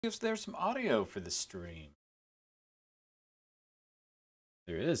If there's some audio for the stream.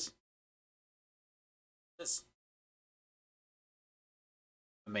 There is. This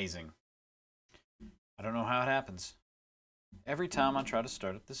amazing. I don't know how it happens. Every time I try to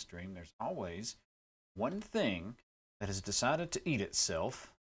start up the stream, there's always one thing that has decided to eat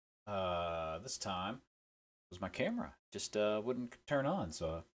itself. This time was my camera. Just wouldn't turn on. So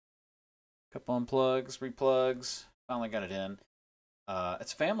a couple unplugs, replugs. Finally got it in.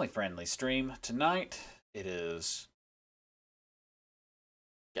 It's a family-friendly stream tonight. It is.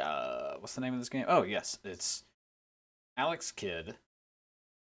 What's the name of this game? Oh yes, it's Alex Kidd.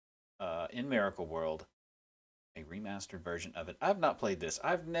 In Miracle World, a remastered version of it. I've not played this.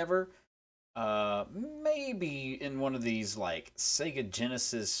 I've never. Maybe in one of these like Sega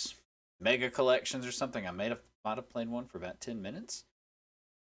Genesis Mega Collections or something. I might have played one for about 10 minutes.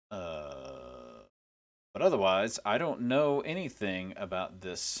 But otherwise, I don't know anything about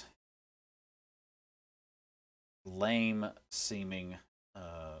this lame-seeming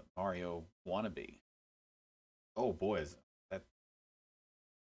Mario wannabe. Oh boy,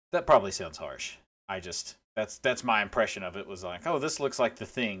 that probably sounds harsh. That's my impression of it. Was like, oh, this looks like the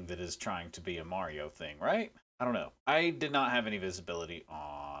thing that is trying to be a Mario thing, right? I don't know. I did not have any visibility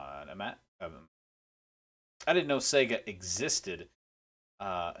on a map. I didn't know Sega existed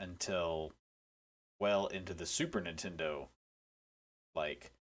until well into the Super Nintendo.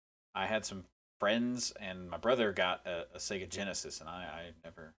 Like, I had some friends, and my brother got a Sega Genesis, and I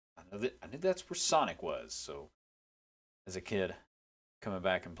knew that's where Sonic was. So, as a kid, coming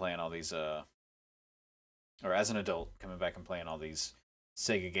back and playing all these, or as an adult, coming back and playing all these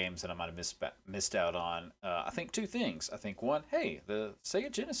Sega games that I might have missed out on. I think two things. I think one, hey, the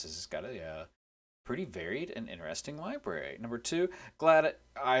Sega Genesis has got a pretty varied and interesting library. Number two, glad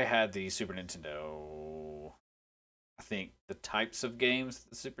I had the Super Nintendo. I think the types of games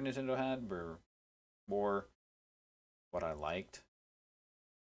the Super Nintendo had were more what I liked.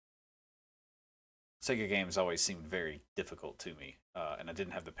 Sega games always seemed very difficult to me, and I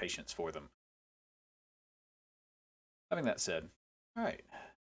didn't have the patience for them. Having that said, all right,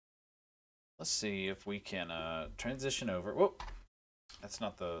 let's see if we can transition over. Whoa, that's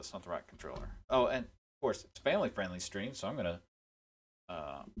not the right controller. Oh, and of course it's family friendly stream, so I'm gonna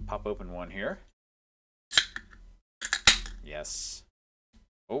pop open one here. Yes.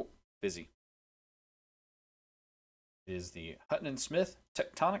 Oh, busy. It is the Hutton and Smith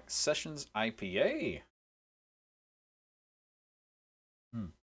Tectonic Sessions IPA.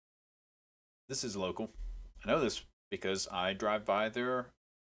 This is local. I know this because I drive by their,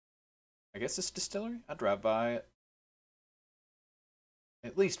 I guess it's distillery. I drive by it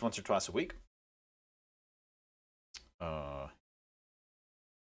at least once or twice a week.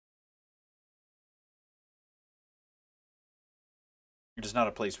 It is not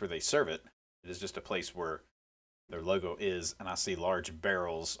a place where they serve it. It is just a place where their logo is, and I see large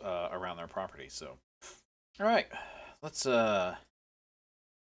barrels around their property. So, all right, let's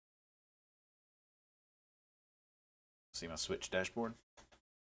see my Switch dashboard.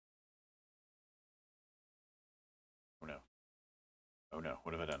 Oh no! Oh no!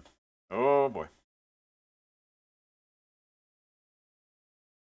 What have I done? Oh boy!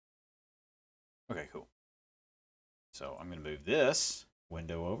 Okay, cool. So I'm going to move this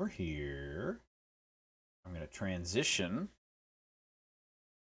window over here. I'm going to transition.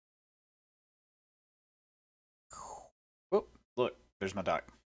 Whoop, look, there's my dock.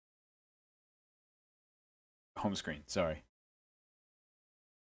 Home screen, sorry.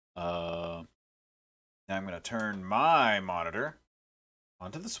 Now I'm going to turn my monitor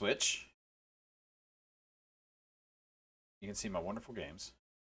onto the Switch. You can see my wonderful games.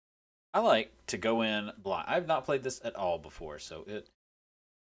 I like to go in blind. I've not played this at all before, so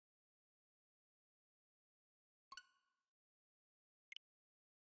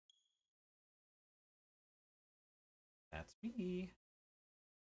that's me.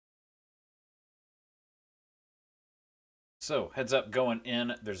 So, heads up going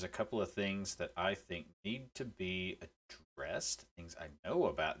in, there's a couple of things that I think need to be addressed, things I know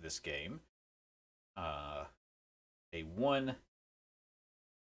about this game.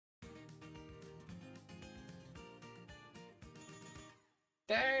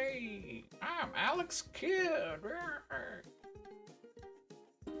 Hey, I'm Alex Kidd.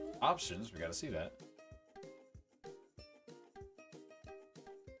 Options, we gotta see that.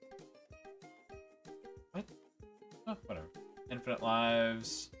 What? Oh, whatever. Infinite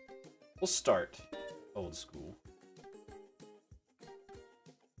lives. We'll start old school.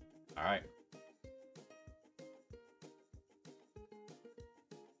 Alright.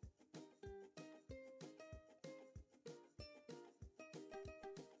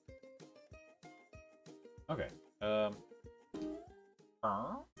 Okay.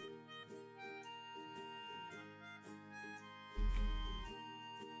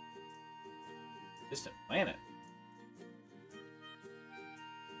 Distant planet.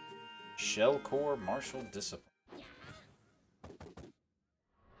 Shell core martial discipline.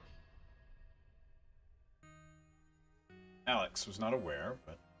 Alex was not aware,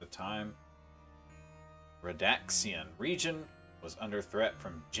 but at the time, Radaxian region was under threat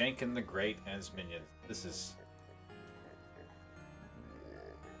from Jankin the Great and his minions. This is...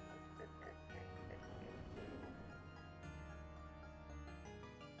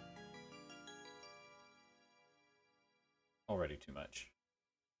 already too much.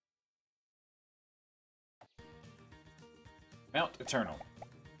 Mount Eternal.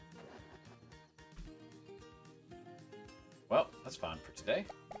 Well, that's fine for today.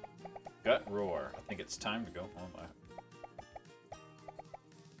 Gut Roar. I think it's time to go home.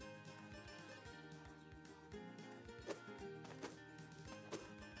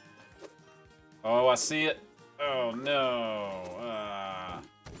 Oh, I see it. Oh, no.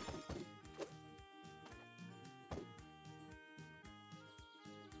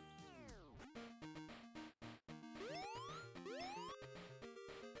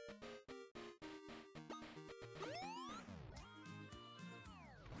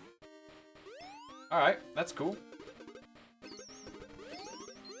 Alright, that's cool.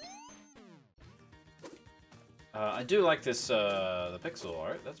 I do like this, the pixel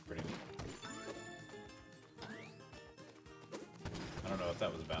art. That's pretty neat. I don't know what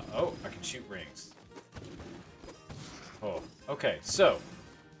that was about. Oh, I can shoot rings. Oh, okay, so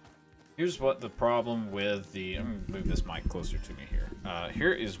here's what the problem with the... I'm going to move this mic closer to me here.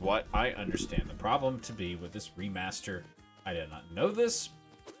 Here is what I understand the problem to be with this remaster. I did not know this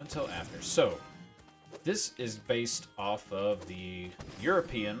until after. So, this is based off of the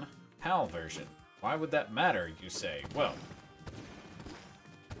European PAL version. Why would that matter, you say? Well,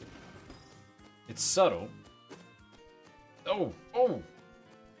 it's subtle. Oh!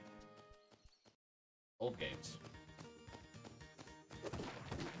 Old games.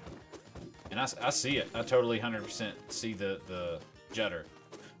 And I see it. I totally 100% see the judder.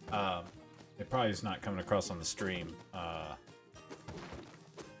 It probably is not coming across on the stream.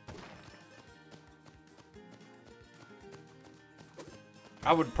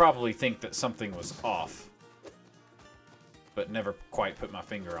 I would probably think that something was off, but never quite put my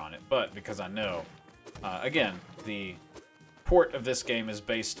finger on it. But because I know, again, the port of this game is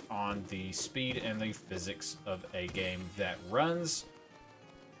based on the speed and the physics of a game that runs...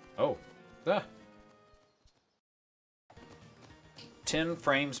 10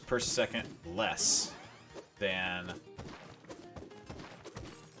 frames per second less than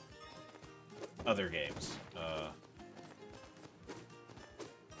other games.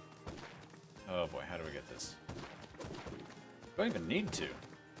 Oh boy, how do we get this? Do I even need to?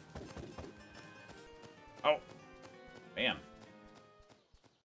 Oh, man.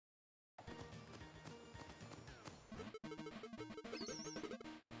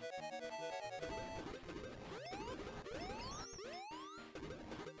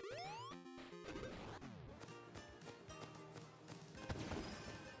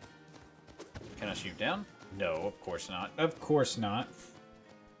 Can I shoot down? No, of course not. Of course not.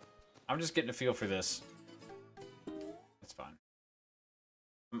 I'm just getting a feel for this. It's fine.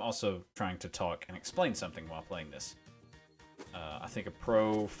 I'm also trying to talk and explain something while playing this. I think a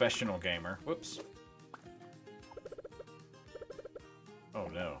professional gamer... Whoops. Oh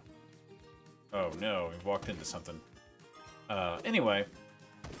no. Oh no, we've walked into something. Anyway,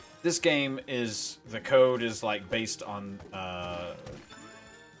 this game is... The code is like based on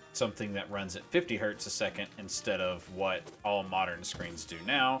something that runs at 50 hertz a second instead of what all modern screens do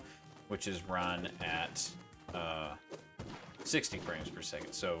now, which is run at 60 frames per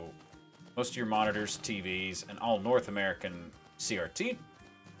second. So most of your monitors, TVs, and all North American CRT,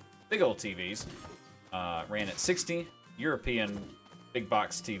 big old TVs, ran at 60. European big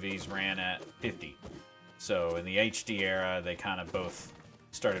box TVs ran at 50. So in the HD era, they kind of both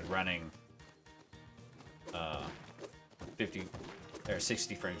started running 50 or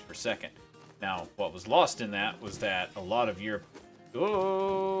 60 frames per second. Now, what was lost in that was that a lot of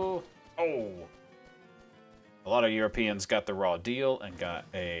a lot of Europeans got the raw deal and got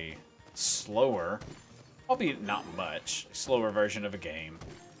a slower, albeit not much, slower version of a game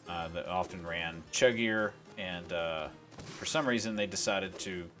that often ran chuggier, and for some reason they decided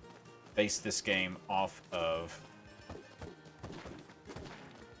to base this game off of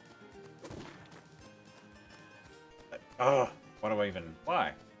why do I even...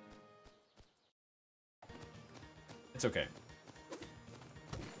 Why? It's okay.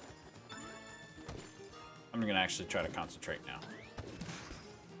 I'm gonna actually try to concentrate now.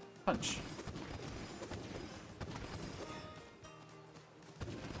 Punch.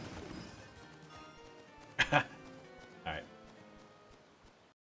 Alright.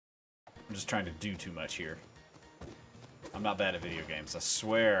 I'm just trying to do too much here. I'm not bad at video games, I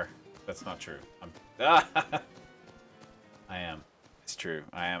swear. That's not true. I am. It's true.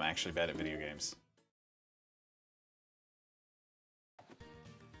 I am actually bad at video games.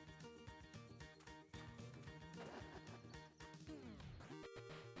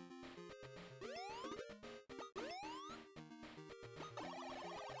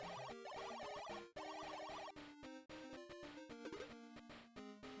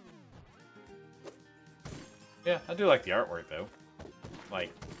 Yeah, I do like the artwork, though.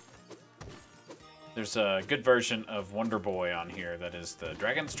 Like, there's a good version of Wonder Boy on here that is the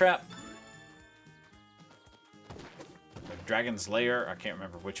Dragon's Trap. Or Dragon's Lair, I can't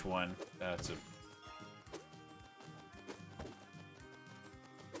remember which one.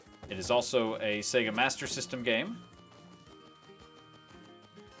 It is also a Sega Master System game.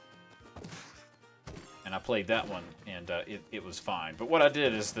 And I played that one, and it was fine. But what I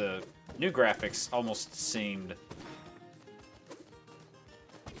did is the new graphics almost seemed...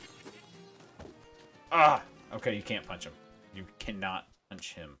 Ah! Okay, you can't punch him. You cannot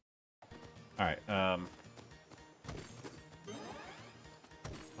punch him. Alright, I'll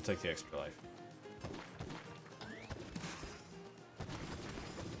take the extra life.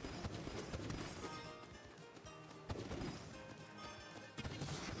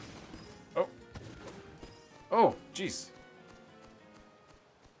 Oh! Oh, jeez.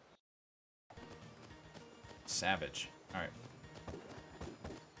 Savage. Alright.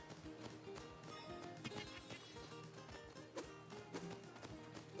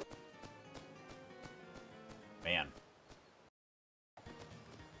 Man.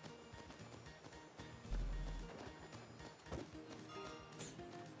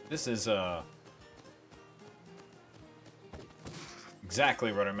 This is,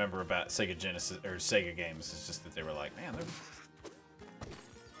 exactly what I remember about Sega Genesis, or Sega games. It's just that they were like, man, they're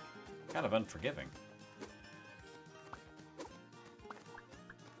kind of unforgiving.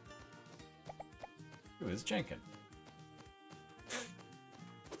 Who is Jenkin?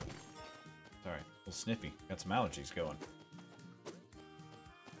 Sorry, a little sniffy. Got some allergies going.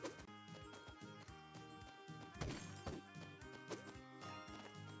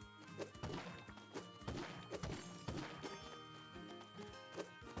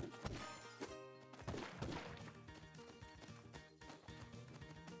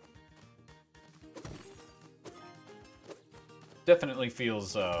 Definitely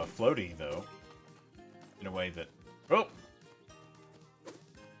feels floaty, though. In a way that... Oh!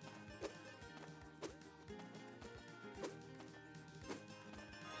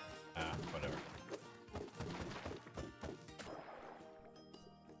 Whatever.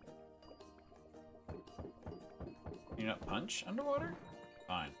 Can you not punch underwater?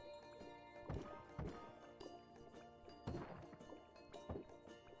 Fine.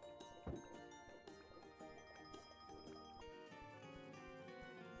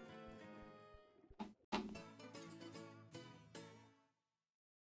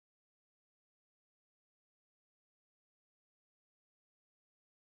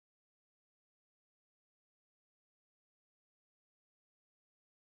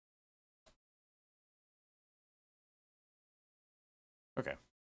 Okay.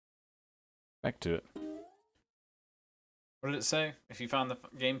 Back to it. What did it say? If you found the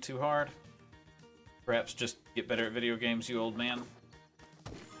game too hard? Perhaps just get better at video games, you old man?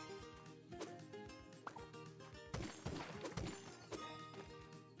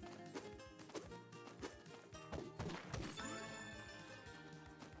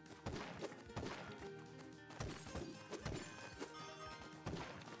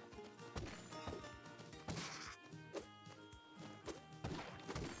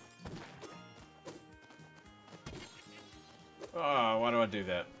 Oh, why do I do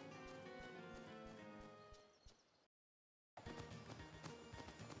that?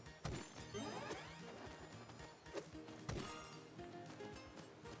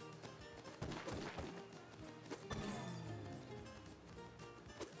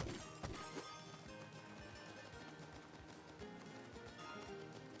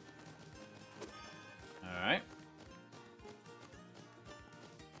 Alright.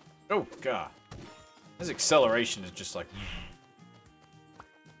 Oh, God. His acceleration is just like...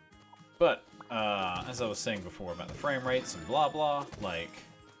 But, as I was saying before about the frame rates and blah blah, like,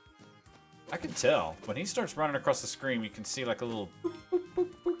 I can tell. When he starts running across the screen, you can see like a little boop, boop, boop,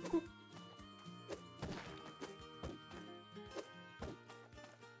 boop, boop.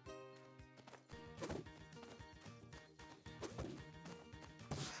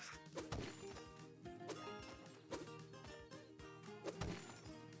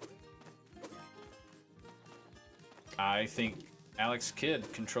 I think Alex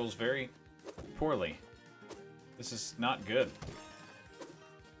Kidd controls very poorly. This is not good.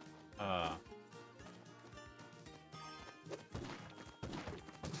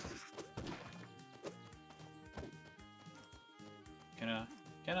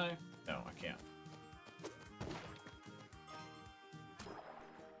 Can I? No, I can't.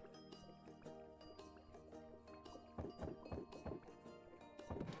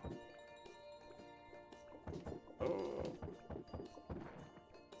 Oh.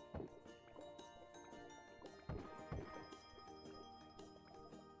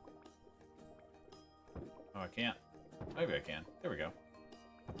 Oh, I can't. Maybe I can. There we go.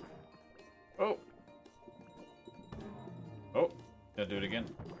 Oh! Oh! Gotta do it again.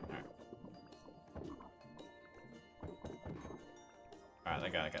 Alright. Alright,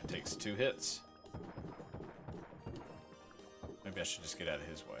 that guy takes 2 hits. Maybe I should just get out of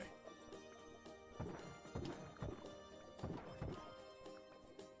his way.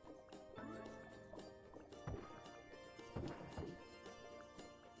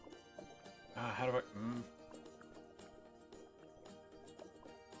 How do I...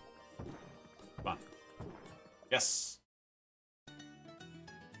 Come on. Yes!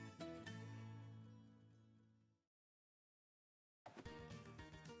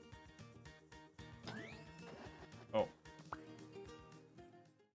 Oh.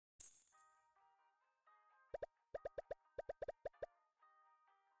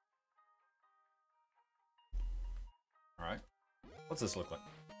 Alright. What's this look like?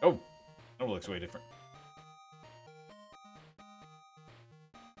 Oh! That looks way different.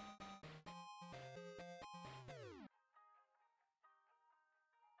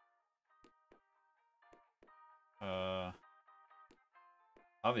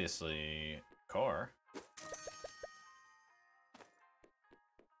 Obviously, car.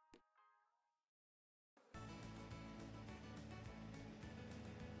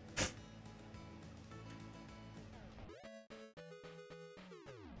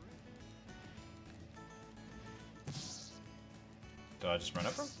 Do I just run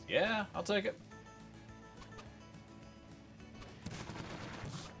up him? Yeah, I'll take it.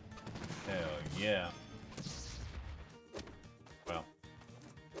 Hell yeah. Well.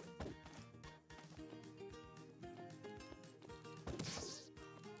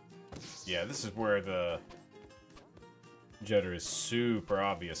 Yeah, this is where the judder is super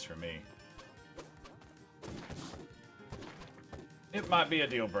obvious for me. It might be a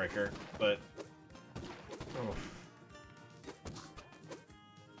deal breaker, but... Oof.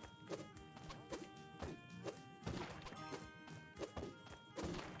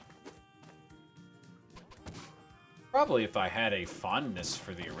 Probably if I had a fondness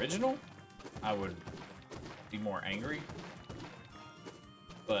for the original, I would be more angry.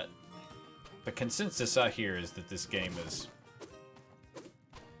 But the consensus I hear is that this game is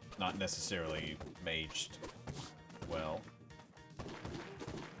not necessarily maged well.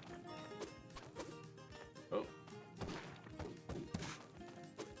 Oh.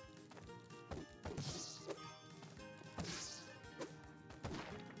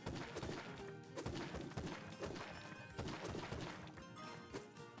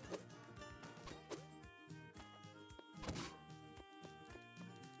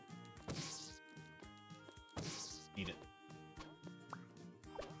 Eat it.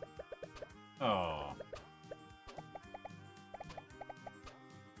 Oh.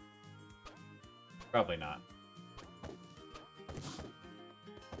 Probably not.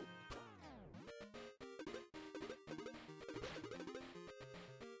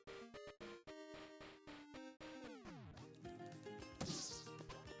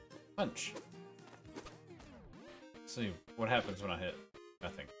 Punch. Let's see what happens when I hit.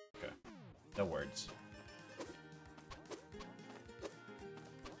 Nothing. Okay. No words.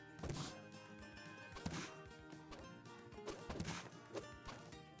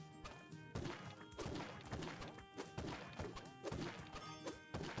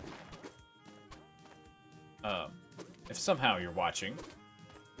 If somehow you're watching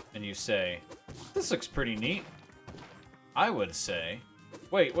and you say, this looks pretty neat, I would say,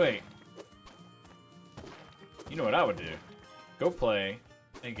 wait. You know what I would do? Go play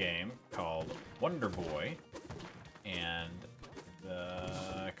a game called Wonder Boy and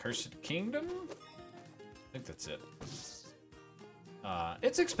the Cursed Kingdom? I think that's it.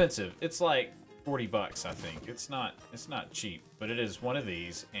 It's expensive. It's like 40 bucks, I think. It's not cheap, but it is one of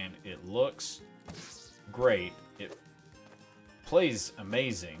these and it looks great. It plays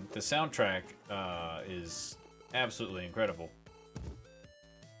amazing. The soundtrack is absolutely incredible.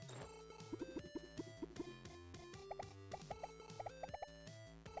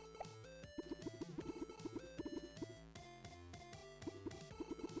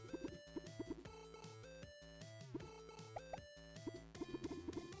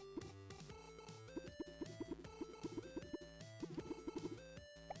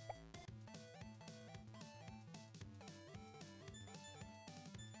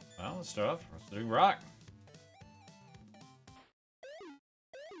 Well, let's start off. Let's do rock.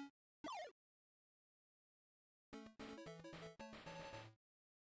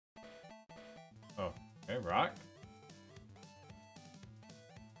 Oh, okay, rock.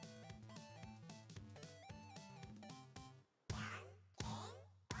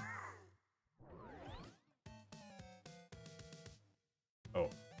 Oh.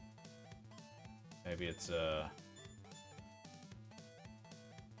 Maybe it's,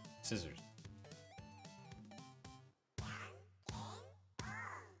 scissors.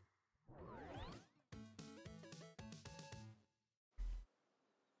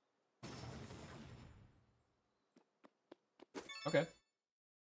 Okay.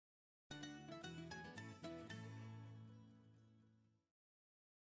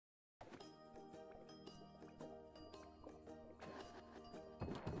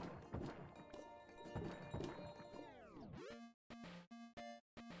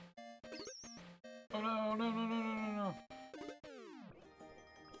 Oh no, no, no, no, no, no, no.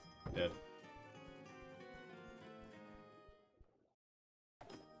 Dead.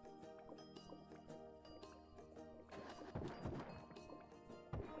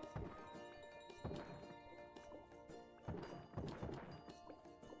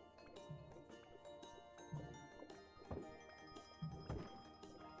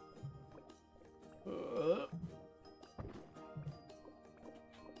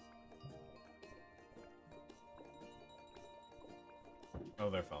 Oh,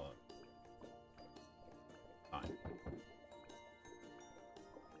 they're following. Fine.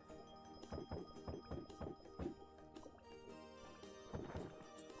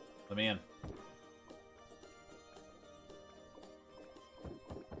 Let me in.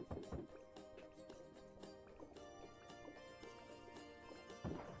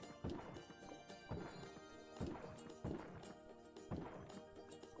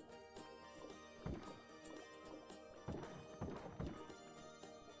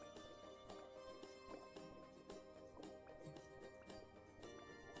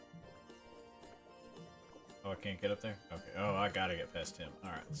 Oh, I can't get up there? Okay. Oh, I gotta get past him.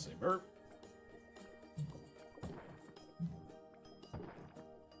 Alright, let's see. Burp.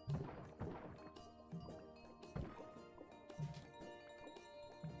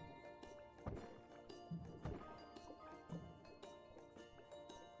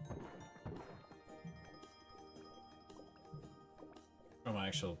 Oh, my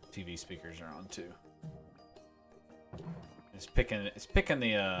actual TV speakers are on too. It's picking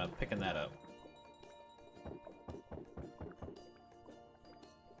that up.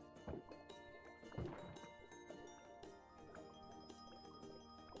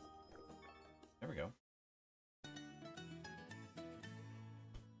 There we go.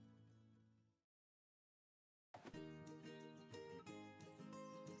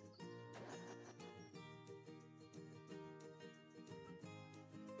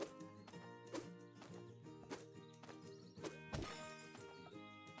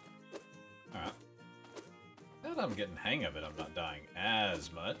 Alright. Now that I'm getting the hang of it, I'm not dying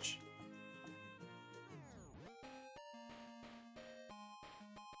as much.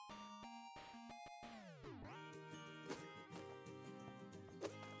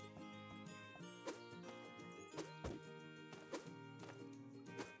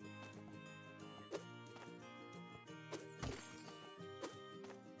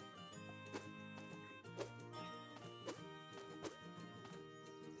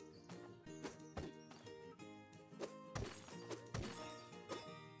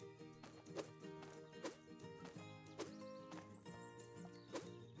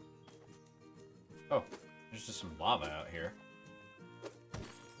 Oh, there's just some lava out here.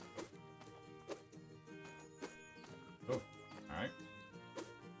 Oh, alright.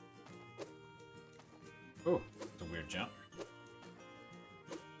 Oh, it's a weird jump.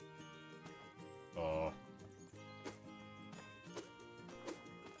 Oh.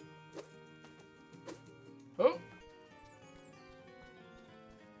 Oh!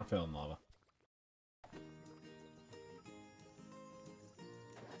 I fell in lava.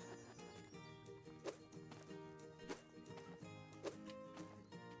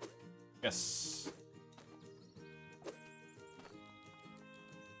 Yes.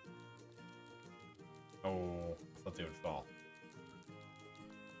 Oh, I thought they would fall.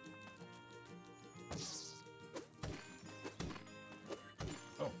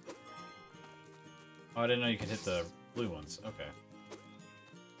 Oh. Oh, I didn't know you could hit the blue ones. Okay.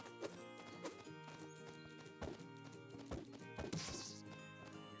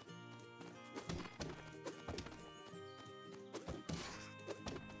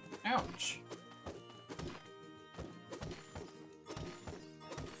 Ouch.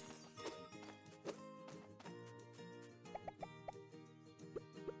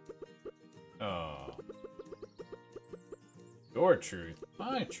 Your truth,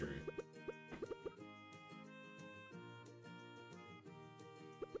 my truth.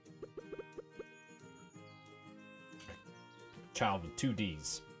 Child with 2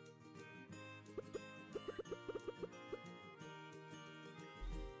 Ds.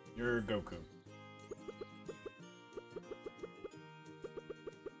 You're Goku.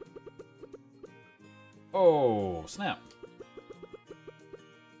 Oh, snap.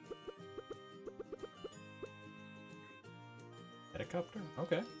 Helicopter?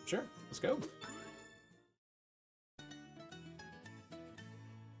 Okay, sure. Let's go.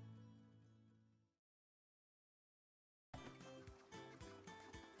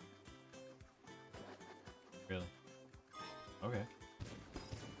 Really? Okay.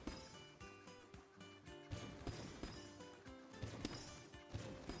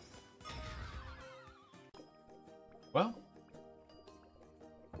 Well,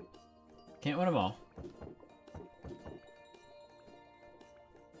 can't win them all.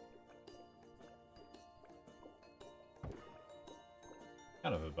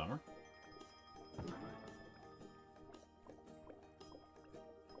 Kind of a bummer.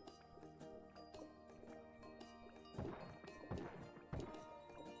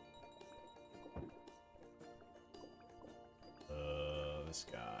 This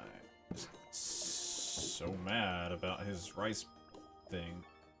guy is so mad about his rice thing.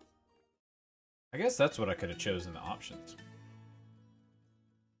 I guess that's what I could have chosen the options.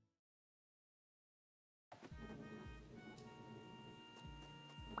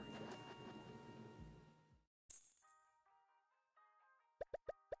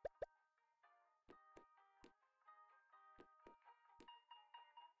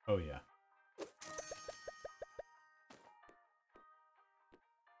 Oh yeah.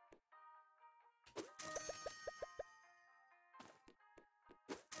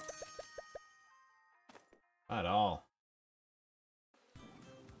 Not at all.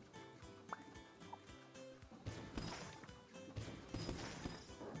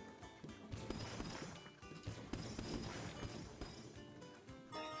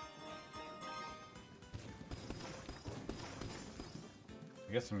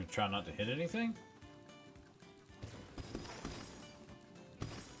 I guess I'm gonna try not to hit anything.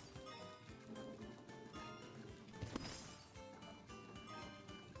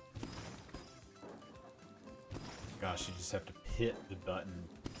 Gosh, you just have to hit the button.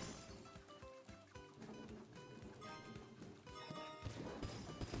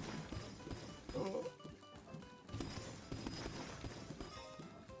 Oh.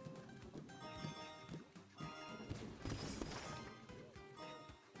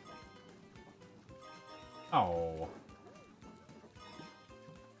 Oh.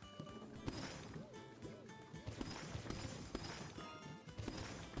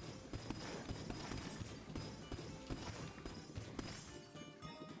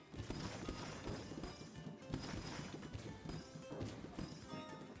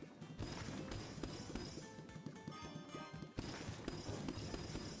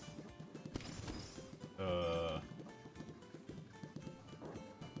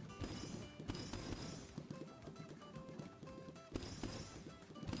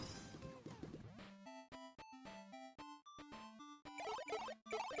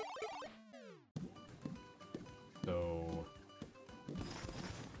 So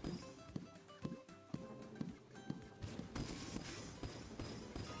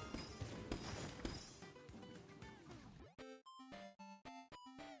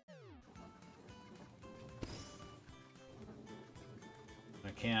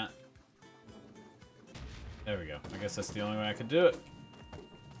I can't. There we go. I guess that's the only way I could do it.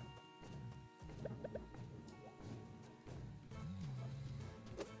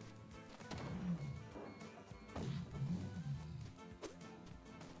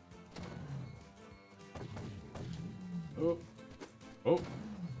 Oh. Oh.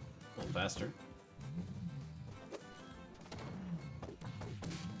 A little faster.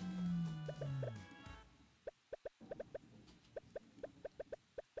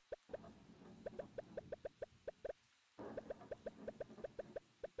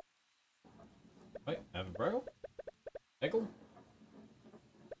 Wait, have a bro? Pickle?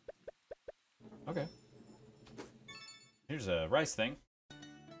 Okay. Here's a rice thing.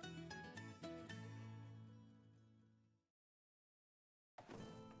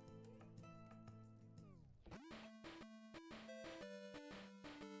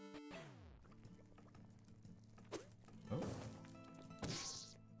 Oh.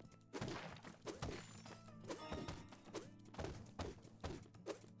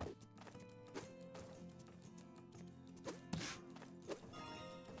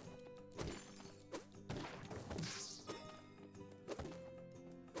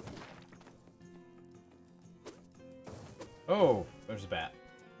 Oh, there's a bat.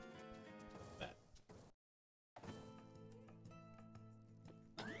 Bat.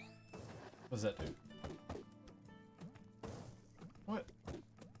 What does that do? What?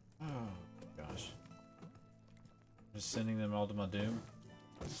 Oh, gosh. Just sending them all to my doom?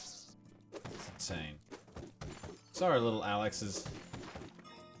 It's insane. Sorry, little Alexes.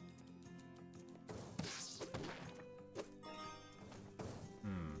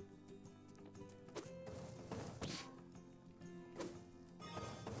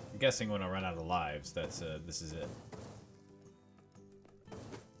 I'm guessing when I run out of lives, that's this is it.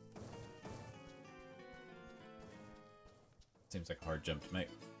 Seems like a hard jump to make.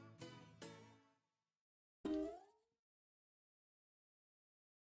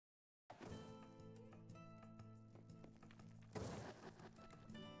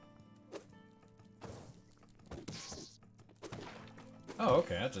 Oh,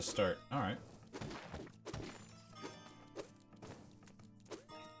 okay, I'll just start. Alright.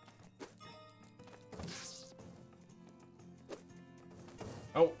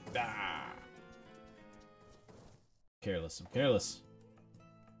 Oh, ah! Careless, I'm careless.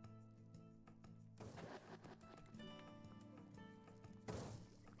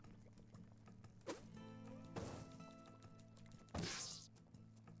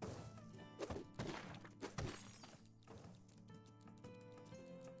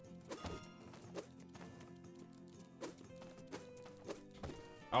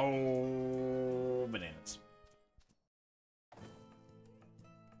 Oh, bananas.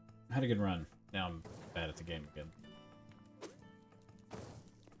 I had a good run. Now I'm bad at the game again.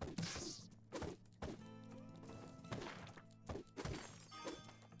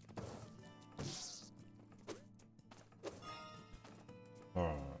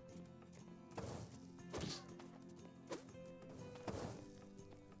 Oh.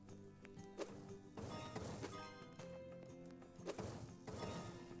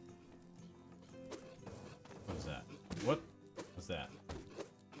 What was that? What was that?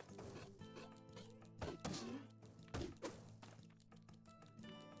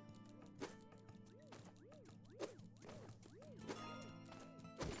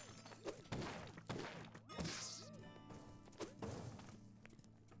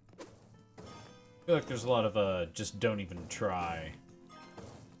 I feel like there's a lot of just don't even try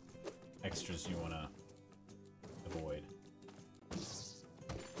extras you want to avoid.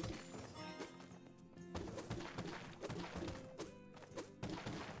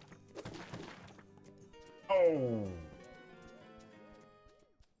 Oh!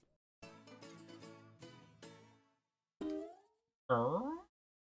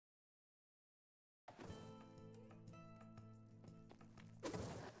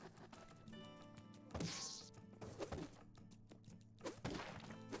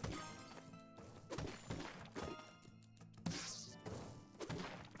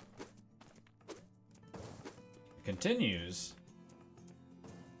 Continues.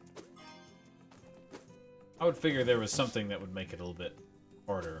 I would figure there was something that would make it a little bit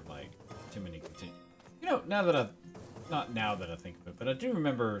harder, like too many continue. You know, now that not now that I think of it, but I do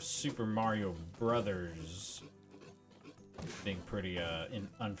remember Super Mario Brothers being pretty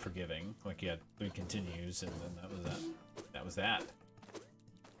unforgiving. Like you had 3 continues, and then that was that. That was that.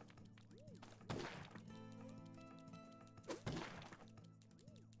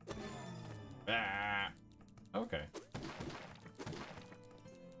 Ah. Okay.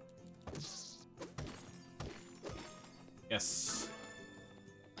 Yes.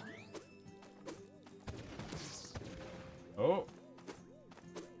 Oh.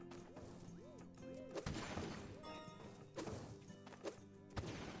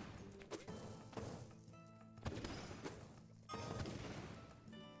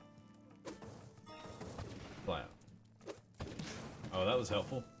 Fly out. Oh, that was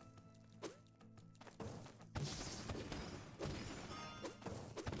helpful.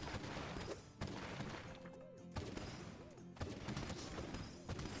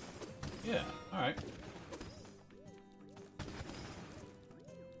 Yeah, alright.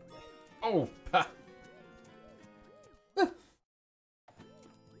 Oh! Ha!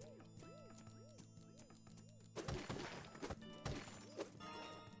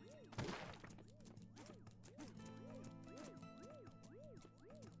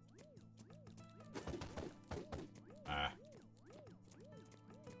 Ah.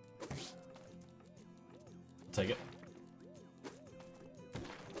 Take it.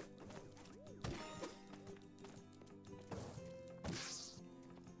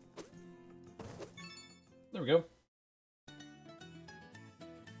 There we go.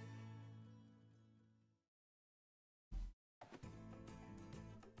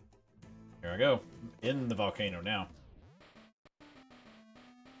 Here I go. In the volcano now.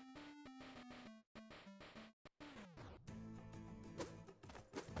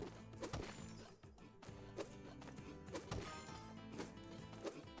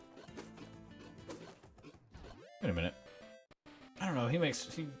 Wait a minute. I don't know. He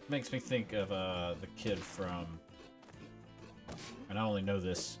makes me think of the kid from, and I only know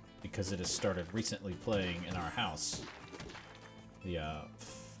this because it has started recently playing in our house. The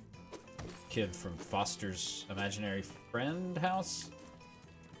kid from Foster's Imaginary Friend house.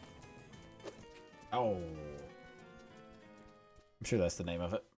 Oh, I'm sure that's the name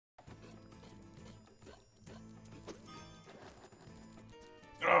of it.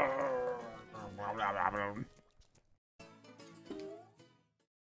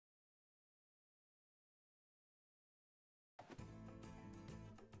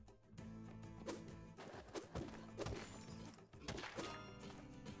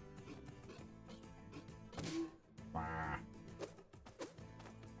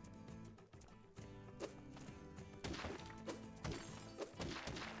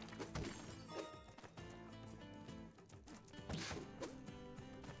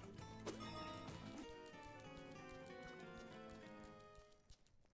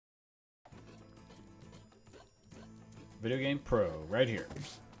 Video Game Pro, right here.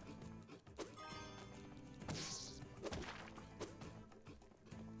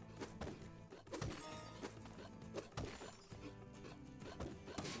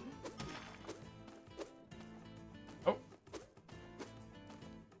 Oh.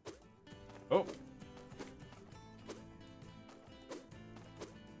 Oh.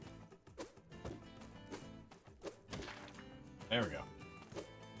 There we go.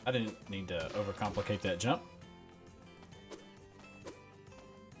 I didn't need to overcomplicate that jump.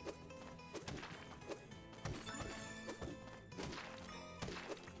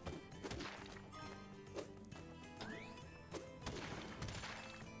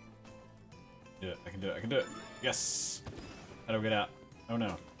 Do it. I can do it. I can do it. Yes! How do I get out? Oh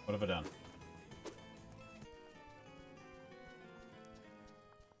no. What have I done?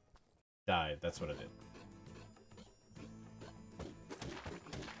 Died. That's what I did.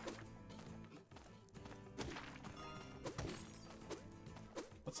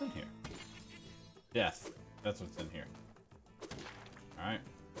 What's in here? Death. That's what's in here. Alright.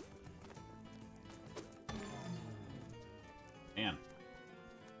 Man.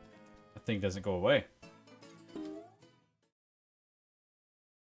 That thing doesn't go away.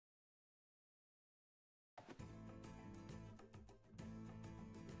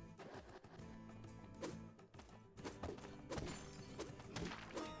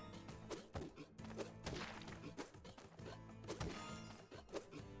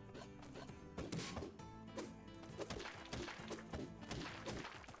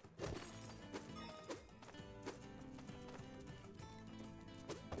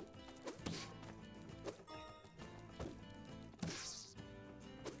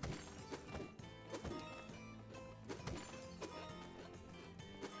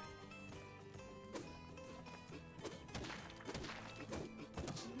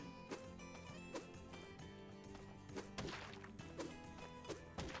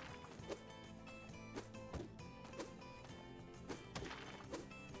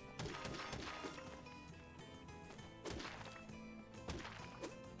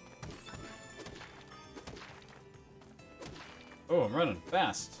 Oh, I'm running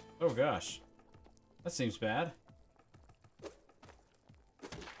fast. Oh gosh. That seems bad.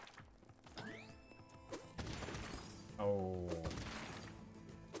 Oh.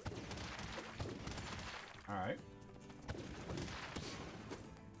 Alright.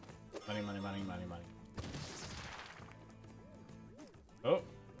 Money, money, money, money, money. Oh.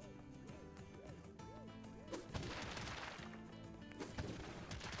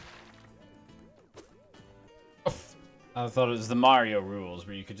 I thought it was the Mario rules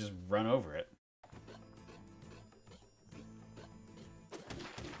where you could just run over it.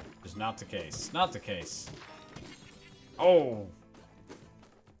 Just not the case. Not the case. Oh!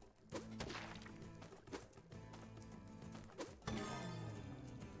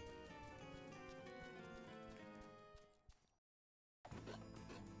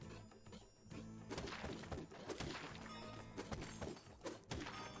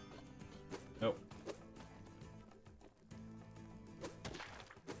 Nope.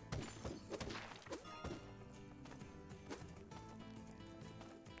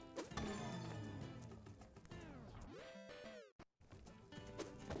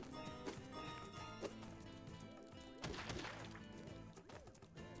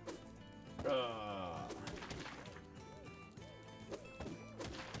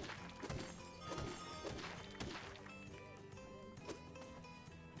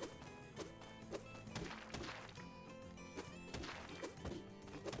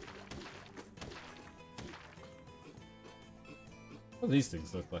 What do these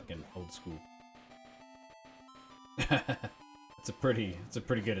things look like in old school? It's a pretty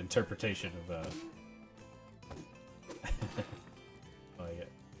good interpretation of like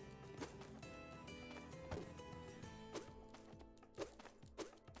it.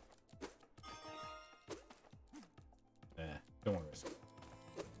 Don't want to risk it.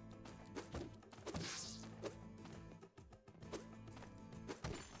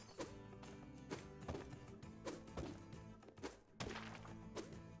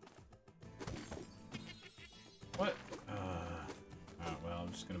 What? Alright, well,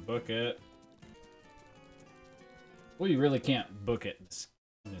 I'm just gonna book it. Well, you really can't book it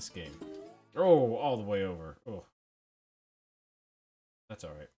in this game. Oh, all the way over. Oh. That's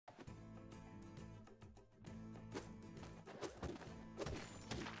alright.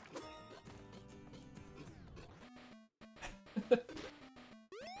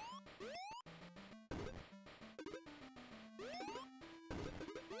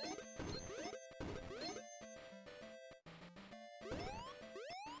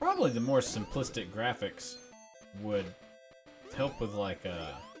 Probably the more simplistic graphics would help with like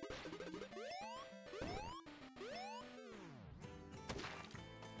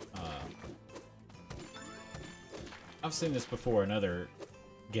I've seen this before in other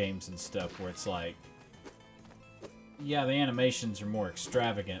games and stuff where it's like, yeah, the animations are more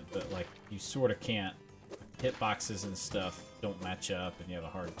extravagant, but like you sort of can't, hitboxes and stuff don't match up and you have a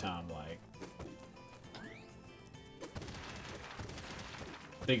hard time like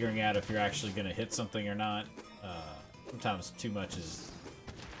figuring out if you're actually going to hit something or not. Sometimes too much is,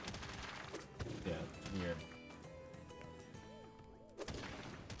 yeah, weird.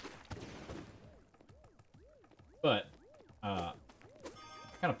 But, I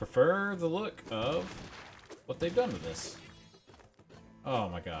kind of prefer the look of what they've done with this. Oh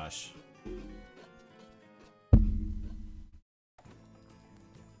my gosh.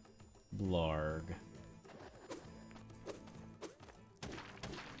 Blarg.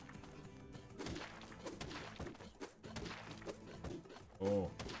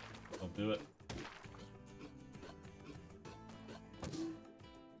 Oh, don't do it.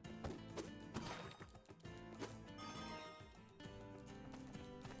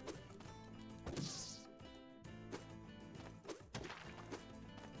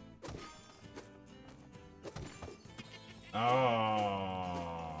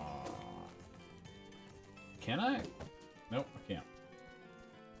 Oh. Can I? Nope, I can't.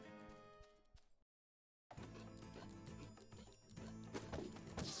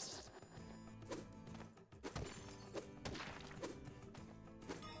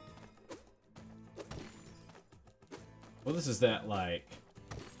 Well, this is that, like,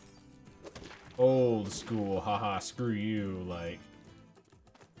 old school, haha, screw you, like.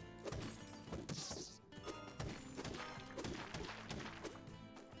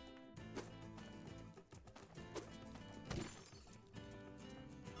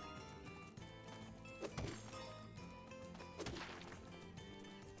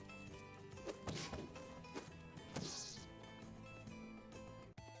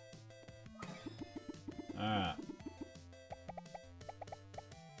 Ah.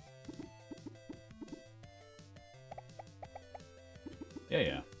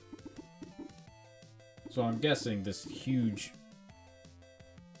 Yeah. So I'm guessing this huge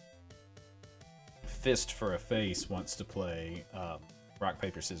fist for a face wants to play rock,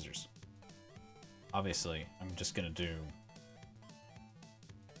 paper, scissors. Obviously, I'm just gonna do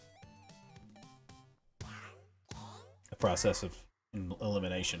a process of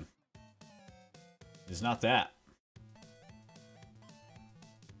elimination. It's not that.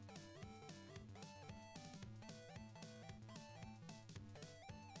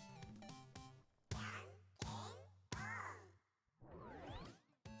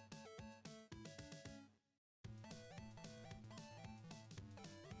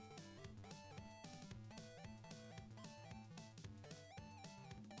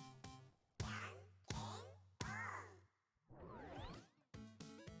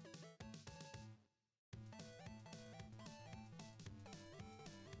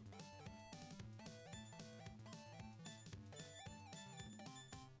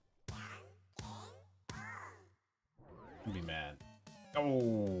 I'd be mad.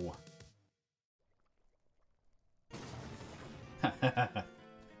 Oh.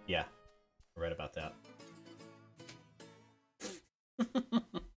 Yeah, I read about that.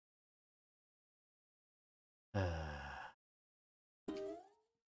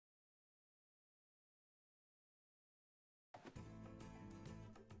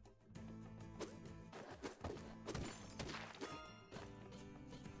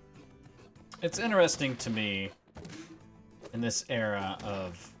 It's interesting to me in this era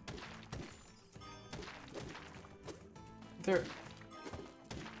of there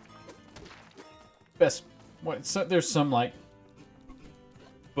best what so there's some like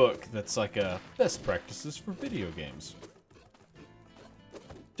book that's like a best practices for video games.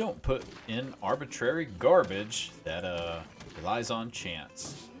 Don't put in arbitrary garbage that relies on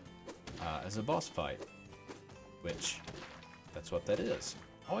chance as a boss fight, which that's what that is.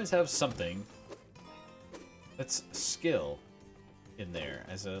 Always have something that's skill in there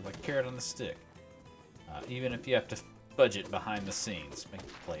as a like carrot on the stick. Even if you have to budget behind the scenes, make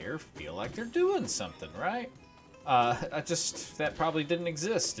the player feel like they're doing something, right? That probably didn't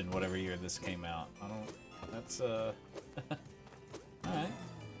exist in whatever year this came out. I don't. That's all right.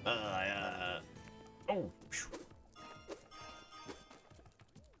 Oh. Phew.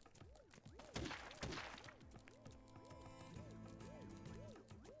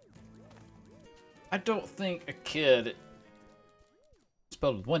 I don't think a kid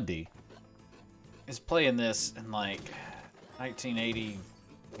spelled with 1D is playing this in like 1980,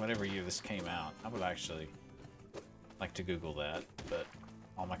 whatever year this came out. I would actually like to Google that, but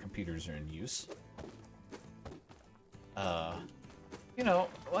all my computers are in use. You know,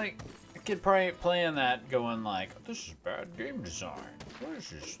 like a kid probably ain't playing that going like, this is bad game design.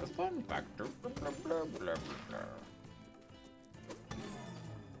 This is the fun factor. Blah, blah, blah, blah, blah.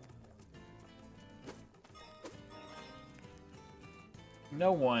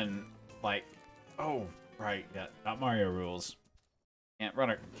 No one like, oh right, yeah, not Mario rules. Can't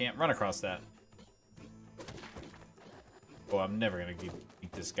run across that. Oh, I'm never gonna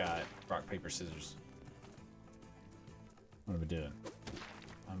beat this guy. Rock paper scissors. What are we doing?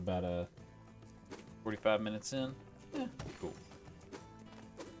 I'm about 45 minutes in. Yeah, cool.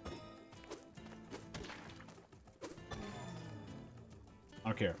 I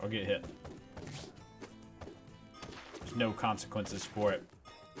don't care. I'll get hit. There's no consequences for it.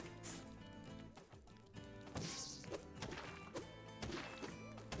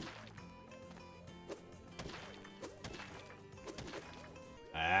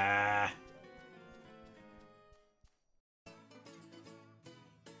 Ah.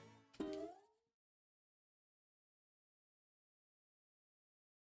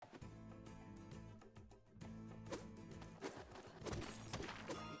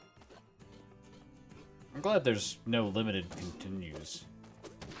 I'm glad there's no limited continues.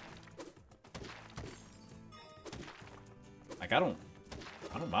 Like I don't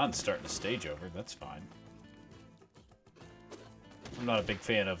mind starting a stage over, that's fine. I'm not a big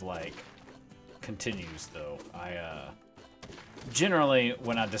fan of like continues though. I generally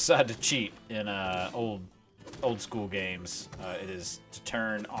when I decide to cheat in old school games, it is to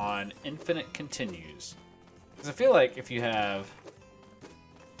turn on infinite continues. Because I feel like if you have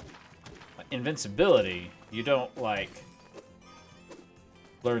invincibility, you don't like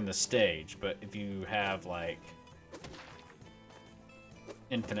learn the stage, but if you have like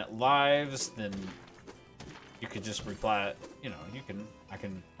infinite lives, then you could just reply, you know, I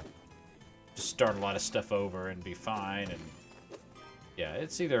can just start a lot of stuff over and be fine. And yeah,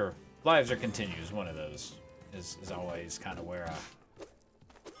 it's either lives or continues. One of those is always kind of where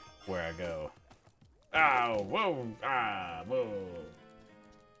I go. Ow, whoa, ah, whoa.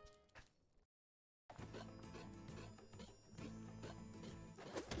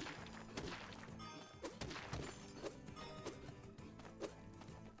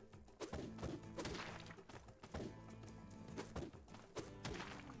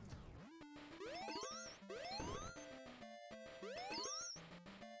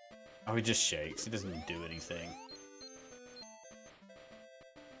 Oh, he just shakes. He doesn't do anything.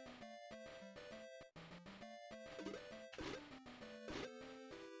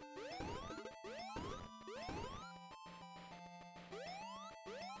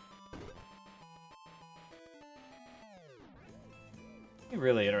 I'm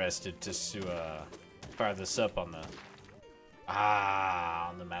really interested to fire this up on the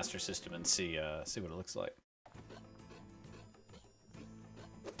Master System and see what it looks like.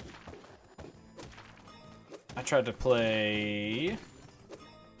 I tried to play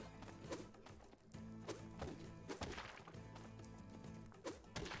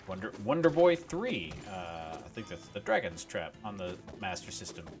Wonder Boy 3. I think that's the Dragon's Trap on the Master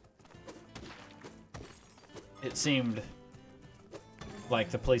System. It seemed like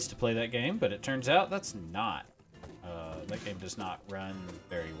the place to play that game, but it turns out that's not. That game does not run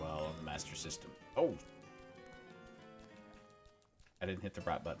very well on the Master System. Oh! I didn't hit the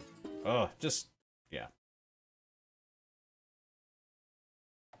right button. Oh, just, yeah.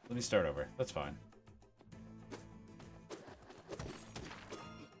 Let me start over. That's fine.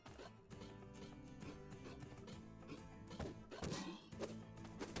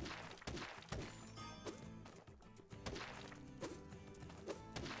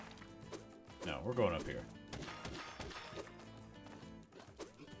 we're going up here.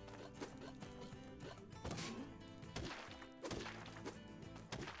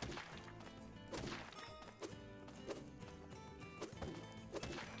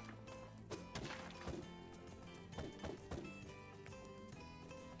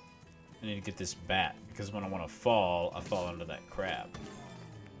 I need to get this bat, because when I want to fall, I fall into that crab.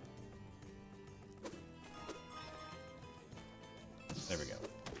 There we go.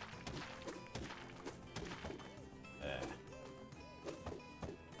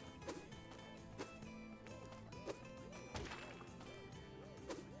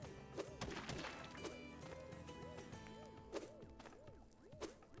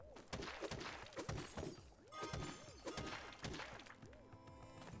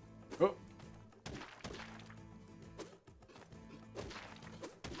 Oh.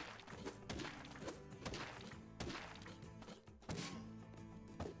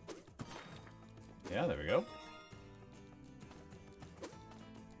 Yeah, there we go.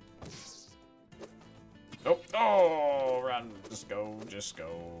 Oh, oh, run. Just go, just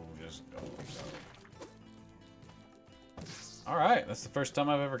go, just go, go. Alright, that's the first time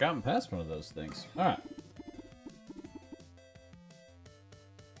I've ever gotten past one of those things. Alright.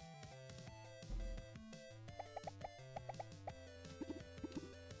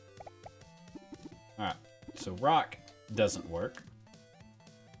 Alright, so rock doesn't work.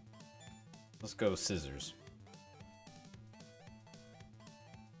 Let's go scissors.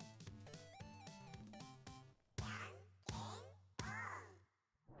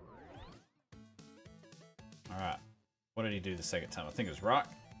 Alright. What did he do the second time? I think it was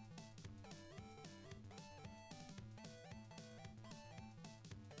rock.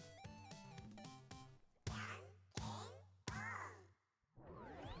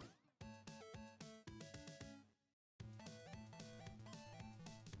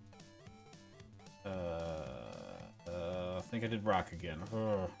 I think I did rock again.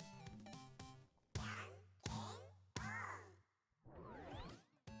 Ugh.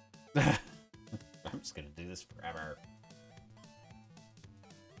 I'm just gonna do this forever.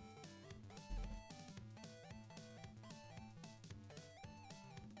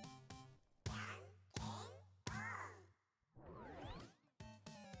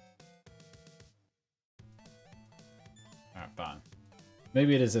 Alright, fine.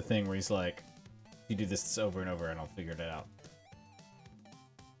 Maybe it is a thing where he's like, you do this over and over and I'll figure it out.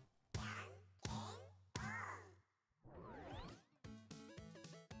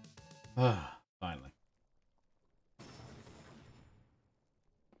 Ah, finally.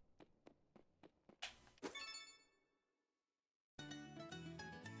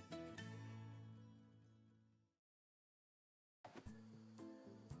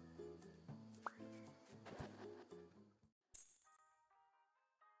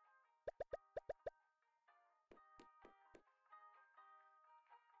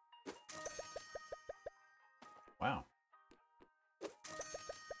 Wow.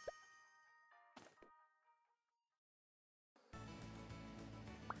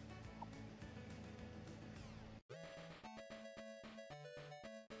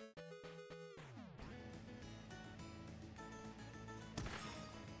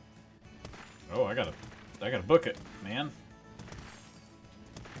 Oh, I gotta book it, man.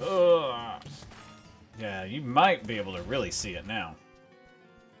 Ugh. Yeah, you might be able to really see it now.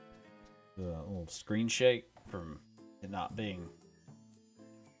 The little screen shake from it not being.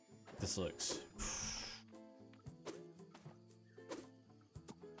 This looks.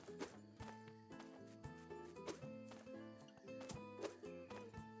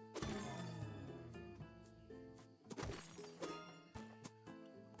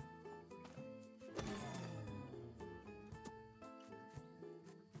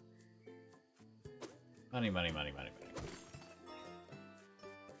 Money, money, money, money, money.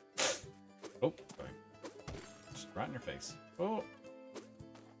 Oh, sorry. Just right in your face. Oh.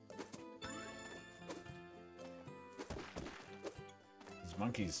 These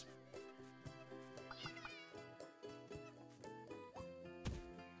monkeys.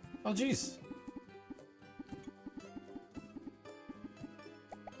 Oh, jeez.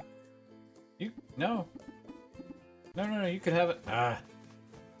 You, no. No, no, no, you could have it. Ah.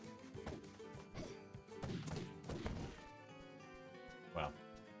 Well.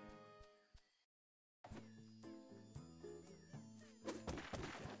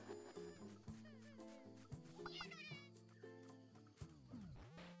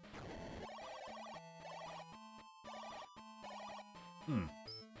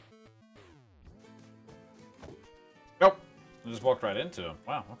 Nope. I just walked right into him.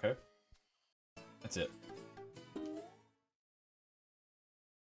 Wow, okay. That's it.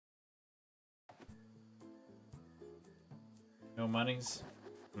 No monies?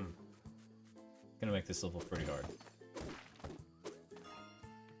 Gonna make this level pretty hard.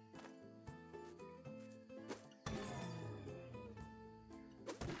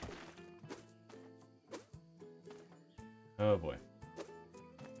 Oh boy.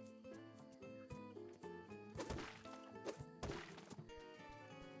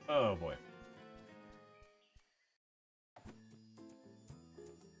 Oh boy.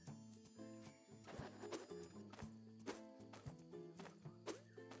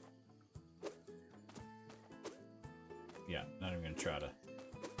 Yeah, not even gonna try to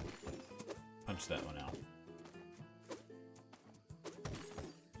punch that one out.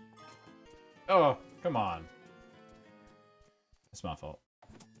 Oh, come on. It's my fault.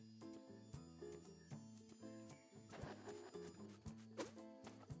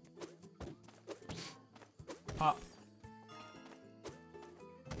 Pop.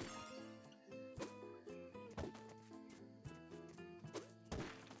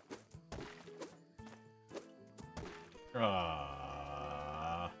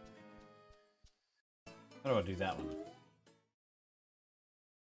 How do I do that one?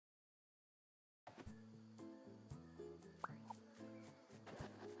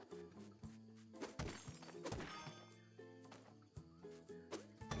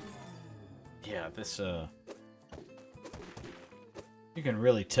 Yeah, this, you can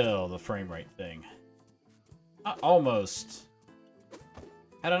really tell the frame rate thing. Almost.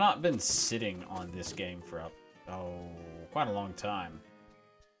 Had I not been sitting on this game for, quite a long time,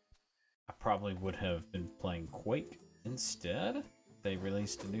 I probably would have been playing Quake instead. They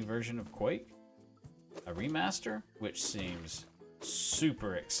released a new version of Quake, a remaster, which seems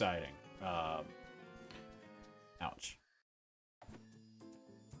super exciting. Ouch.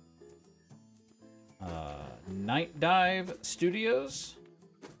 Night Dive Studios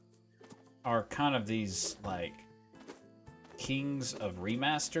are kind of these, like, kings of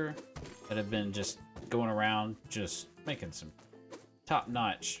remaster that have been just going around just making some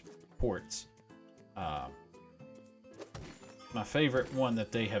top-notch ports. My favorite one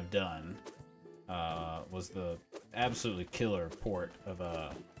that they have done was the absolutely killer port of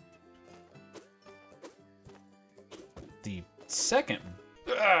the second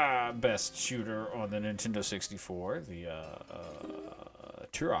best shooter on the Nintendo 64, the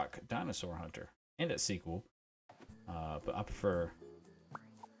Turok Dinosaur Hunter, and its sequel. But I prefer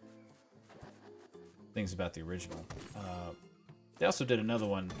things about the original. They also did another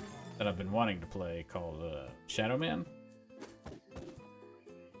one that I've been wanting to play called Shadow Man.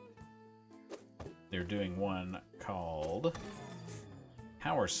 They're doing one called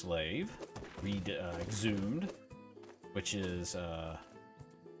Power Slave, Exhumed, which is,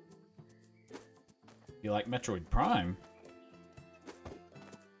 if you like Metroid Prime,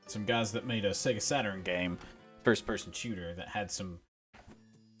 some guys that made a Sega Saturn game, first-person shooter, that had some,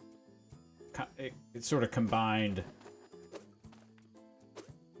 it sort of combined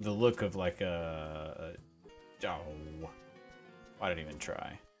the look of like a, why did I even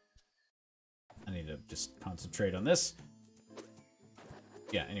try? I need to just concentrate on this.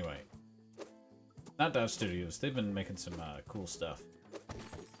 Yeah, anyway. Not Dive Studios. They've been making some cool stuff.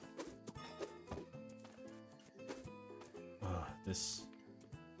 This...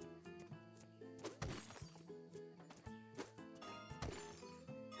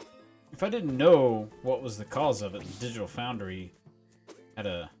 If I didn't know what was the cause of it, Digital Foundry had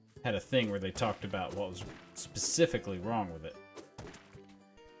a thing where they talked about what was specifically wrong with it.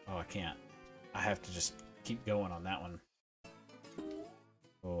 Oh, I can't. I have to just keep going on that one.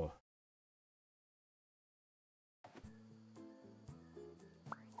 Oh.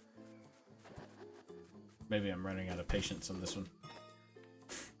 Maybe I'm running out of patience on this one.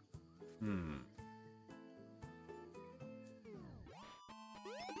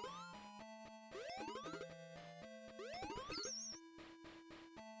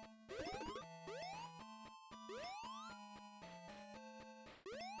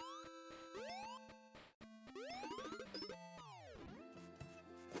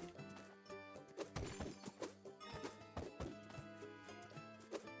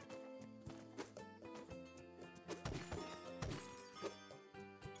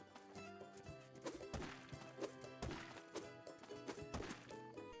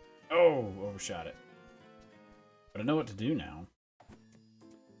 Oh, overshot it. But I know what to do now.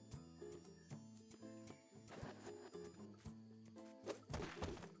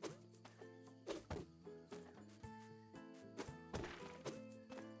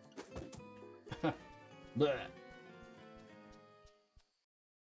 Bleh.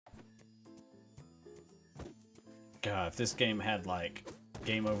 God, if this game had, like,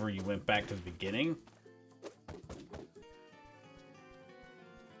 game over, you went back to the beginning.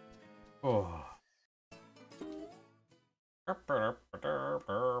 Oh.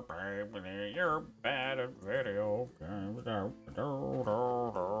 You're bad at video games.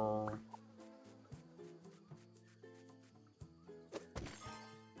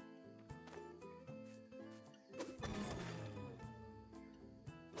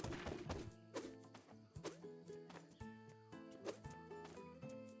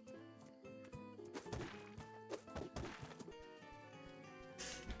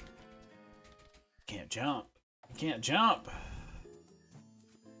 Can't jump. You can't jump.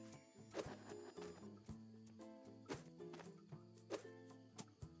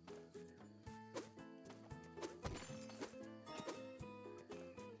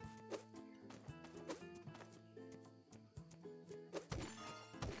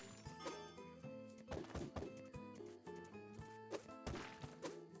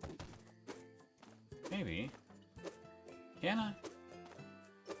 Maybe. Can I?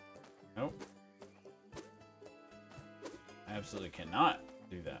 Nope. I absolutely cannot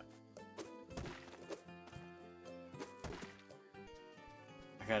do that.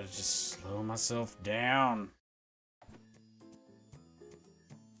 I gotta just slow myself down.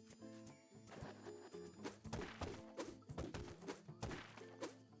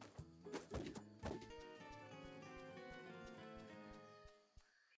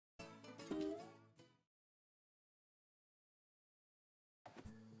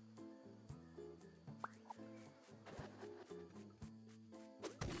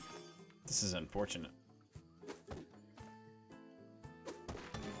 This is unfortunate.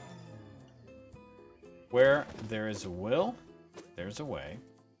 Where there is a will, there's a way.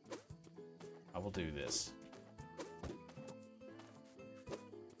 I will do this.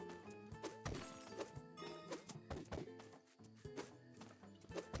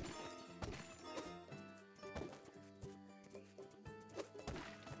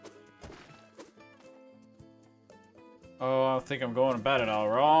 Oh, I think I'm going about it all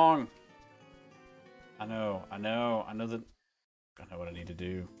wrong. I know that. I know what I need to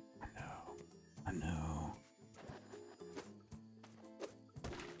do. I know.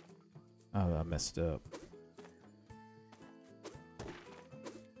 Oh, I messed up.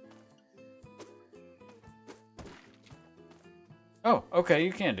 Oh, okay,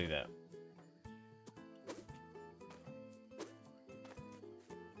 you can do that.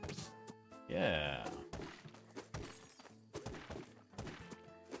 Yeah.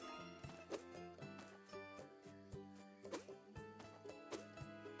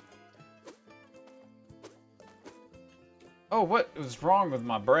 Oh, what was wrong with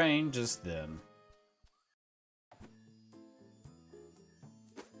my brain just then?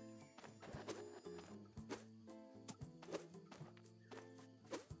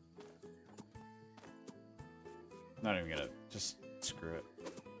 Not even gonna, just screw it.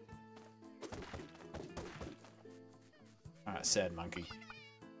 Alright, sad monkey.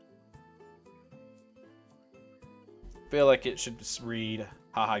 Feel like it should just read,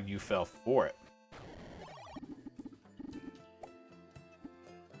 haha, you fell for it.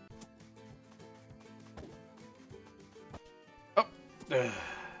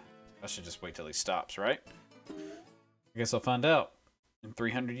 I should just wait till he stops, right? I guess I'll find out in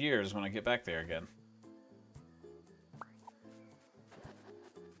 300 years when I get back there again.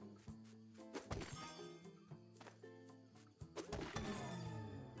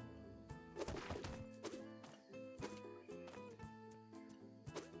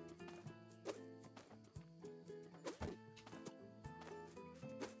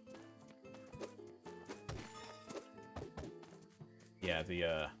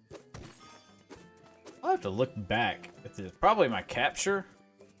 Yeah, I'll have to look back at this. Probably my capture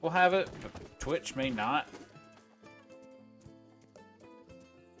will have it, but Twitch may not.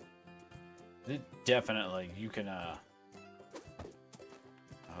 It definitely, you can, oh.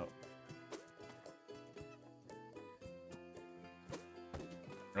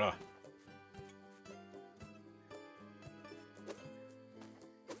 Ugh.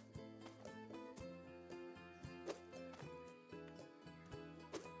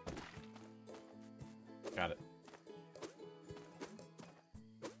 Got it.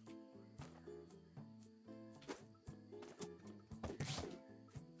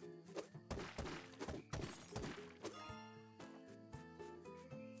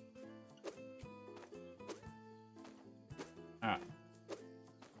 Ah.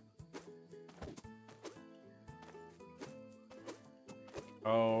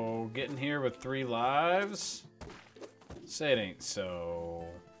 Oh, getting here with 3 lives? Say it ain't so.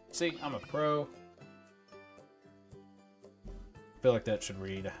 See, I'm a pro. Feel like that should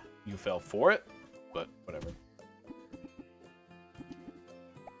read, you fell for it, but whatever.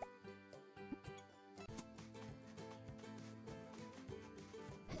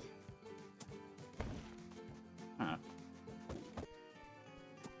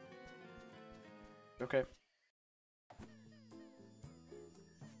 Okay.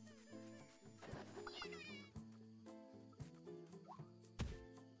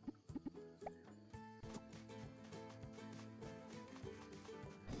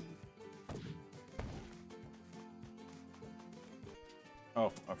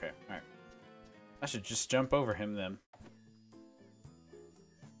 Oh, okay. Alright. I should just jump over him then.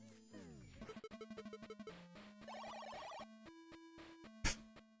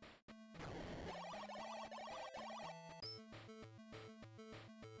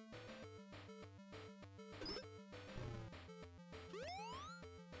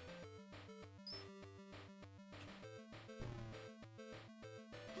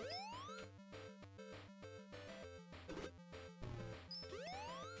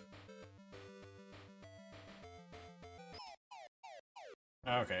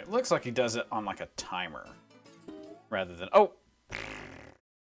 Okay, it looks like he does it on like a timer rather than... Oh!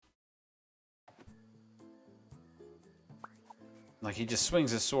 Like he just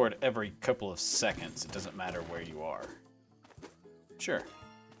swings his sword every couple of seconds. It doesn't matter where you are. Sure.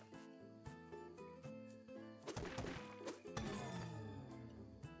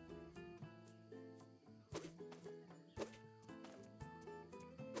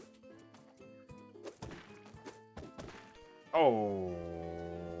 Oh,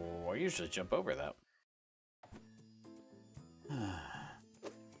 I usually jump over that.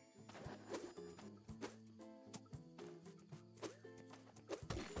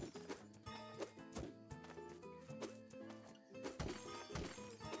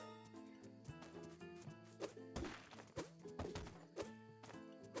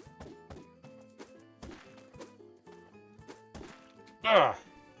 Ah,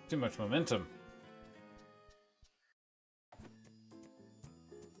 too much momentum.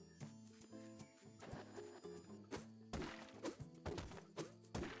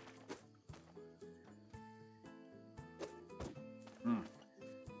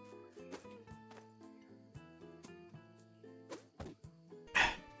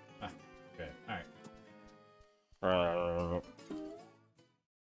 Okay, alright.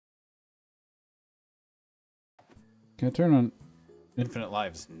 Can I turn on infinite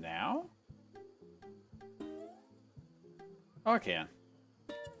lives now? Oh, I can.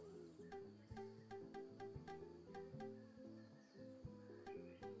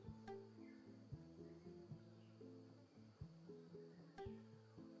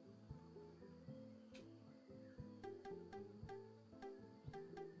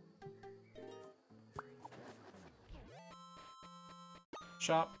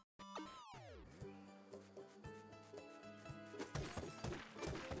 Shop.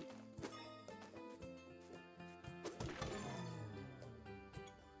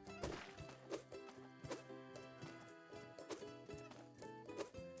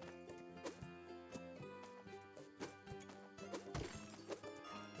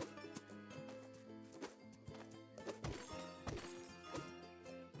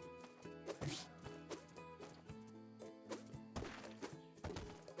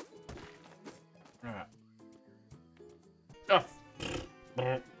 Alright. Oh.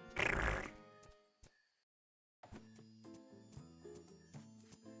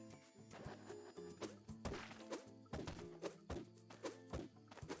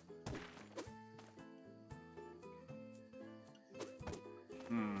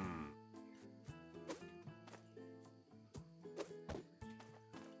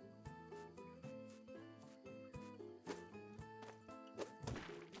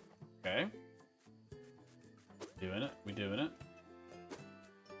 Okay. Doing it. We doing it.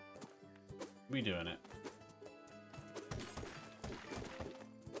 We doing it.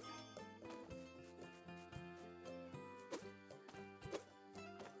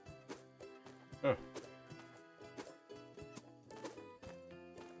 Oh.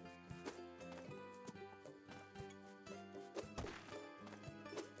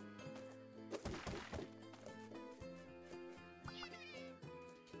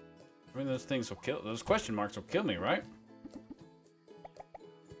 I mean, those things will kill. Those question marks will kill me, right?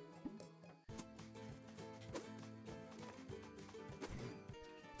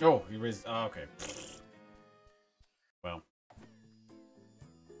 Oh, you raised. Oh, okay. Well.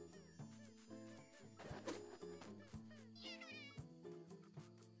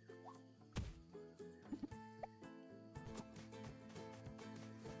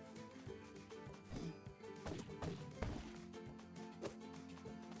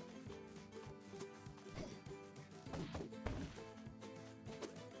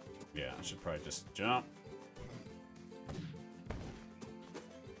 Yeah, I should probably just jump.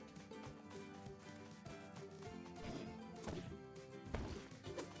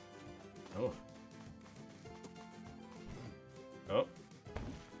 Oh.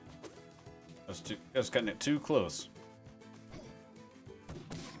 I was cutting it too close.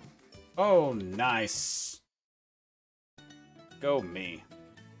 Oh, nice. Go me.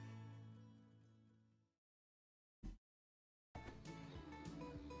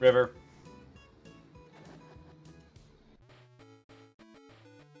 River.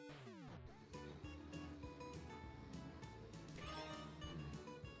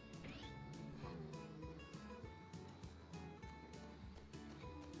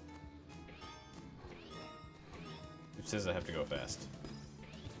 It says I have to go fast.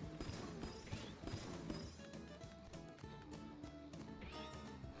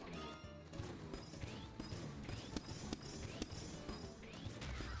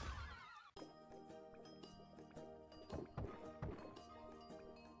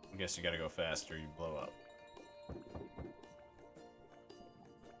 I guess you gotta go fast or you blow up.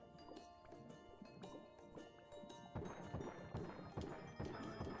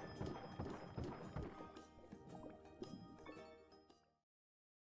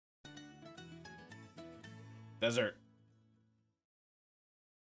 Desert.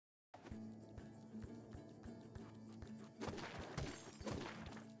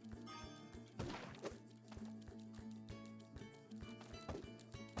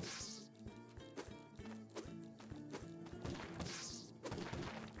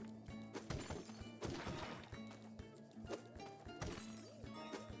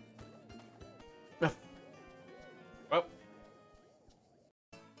 Well.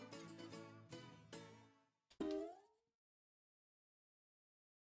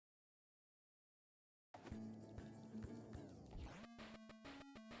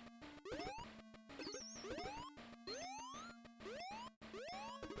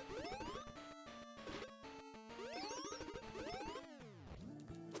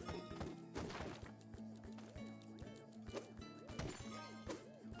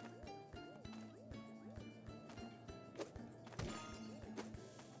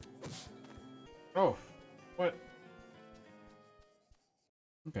 Oh, what?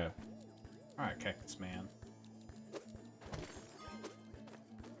 Okay. Alright, Cactus Man.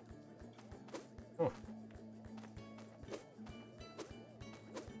 Oh.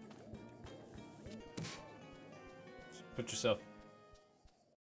 Just put yourself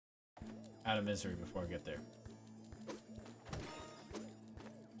out of misery before I get there.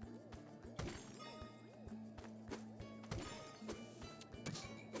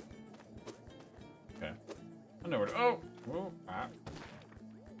 Okay. I know where to. Oh! Whoa! Ah.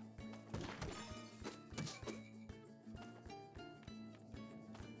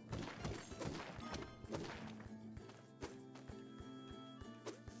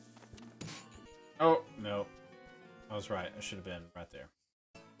 Oh, no. I was right. I should have been right there.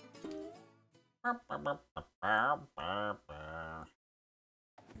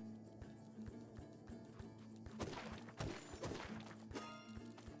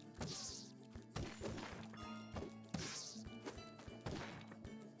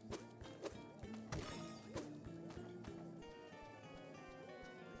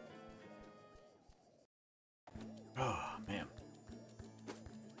 Oh, man.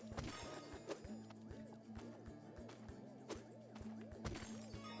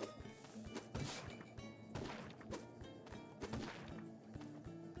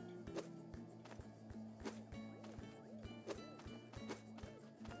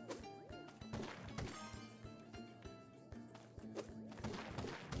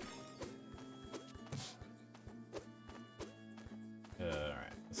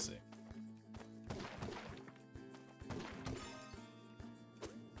 Alright, let's see.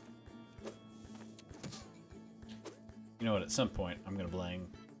 You know what, at some point, I'm gonna blame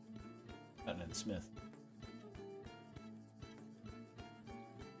Hutton and Smith.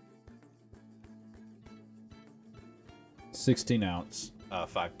 $16-ounce,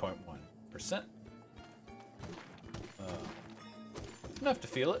 5.1%. Enough to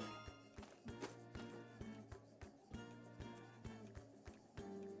feel it.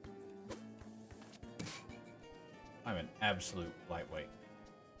 I'm an absolute lightweight.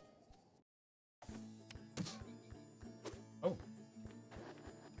 Oh.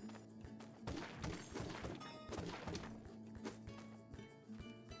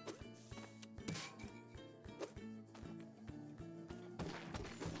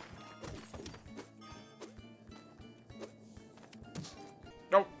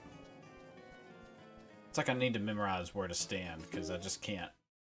 Nope. It's like I need to memorize where to stand because I just can't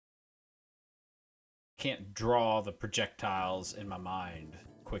draw the projectiles in my mind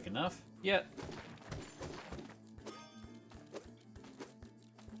quick enough yet.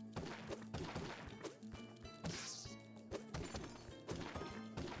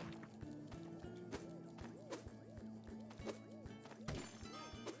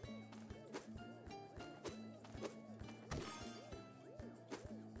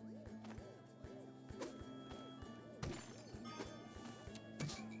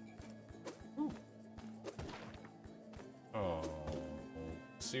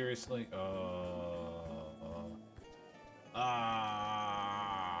 seriously?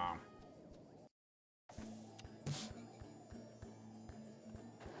 Ah.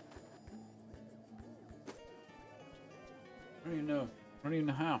 I don't even know. I don't even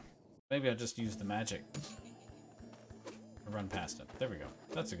know how. Maybe I'll just use the magic. Or run past it. There we go.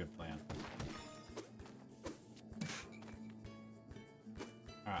 That's a good plan.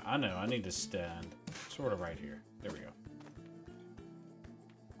 Alright, I know. I need to stand sort of right here. There we go.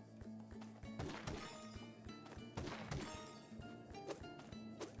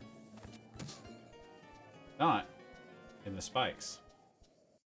 Not in the spikes.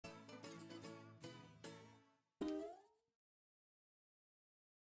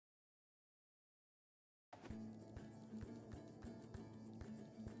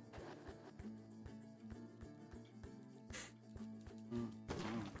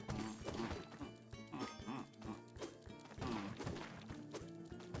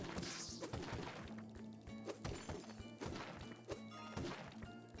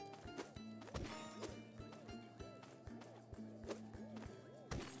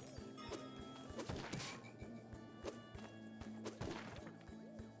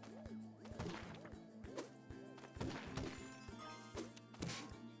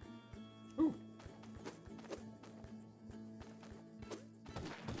 Ooh.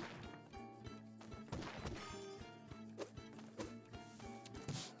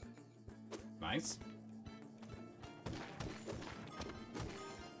 Nice.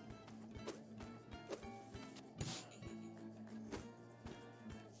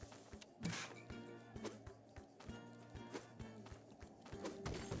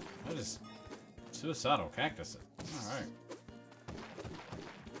 That is suicidal cactus. Alright.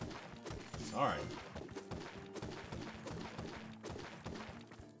 Sorry.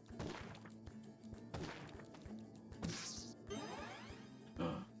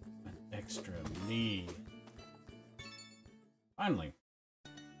 An extra knee. Finally.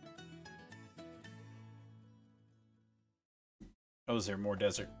 Oh, is there more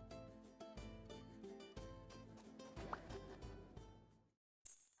desert?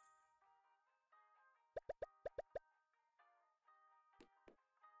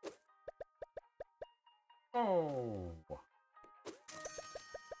 Oh.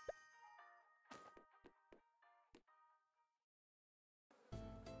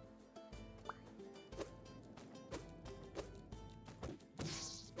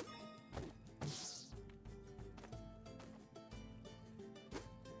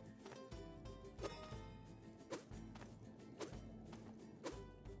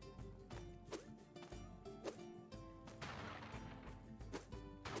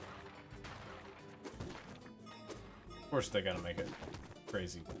 Of course they gotta make it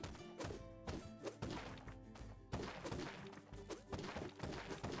crazy.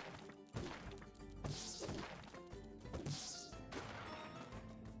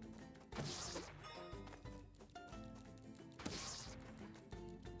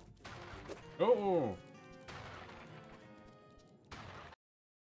 Oh!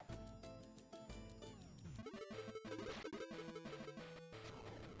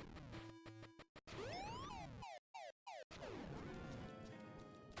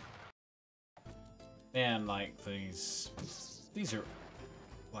 And like these are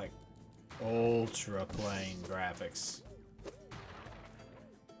like ultra plain graphics.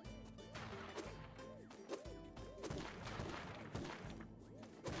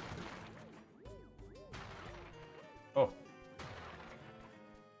 Oh.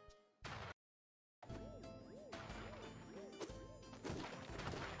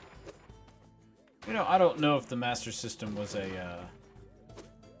 You know, I don't know if the Master System was a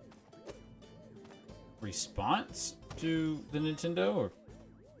response to the Nintendo, or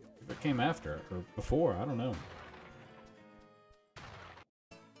if it came after or before. I don't know.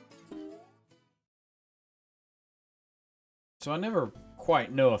 So I never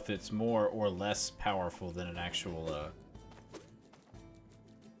quite know if it's more or less powerful than an actual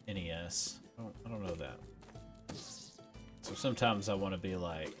NES. I don't know that. So sometimes I want to be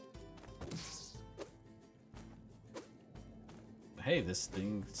like, hey, this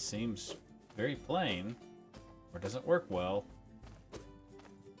thing seems very plain, or doesn't work well.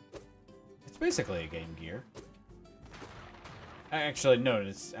 It's basically a Game Gear. Actually, no,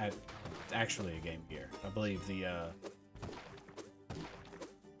 it's actually a Game Gear. I believe the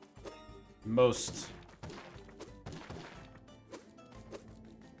most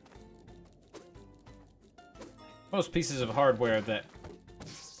pieces of hardware that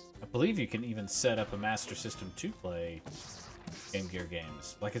I believe you can even set up a Master System to play Game Gear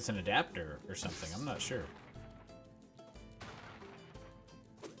games. Like it's an adapter or something, I'm not sure.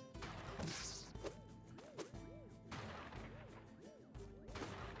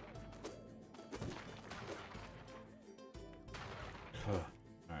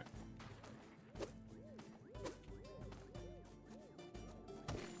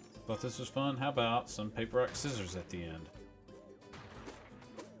 Thought this was fun. How about some paper, rock, scissors at the end?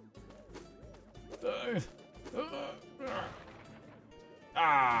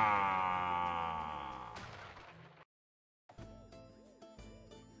 Ah!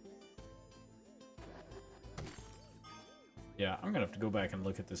 Yeah, I'm gonna have to go back and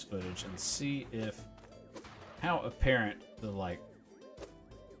look at this footage and see if how apparent the like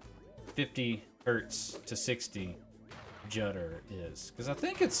 50 hertz to 60 judder is, because I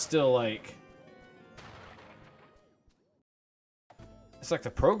think it's still like it's like the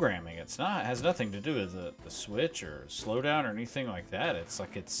programming. It's not, it has nothing to do with the switch or slowdown or anything like that. It's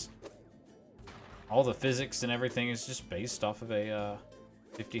like it's all the physics and everything is just based off of a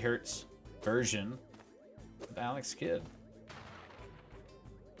 50 hertz version of Alex Kidd.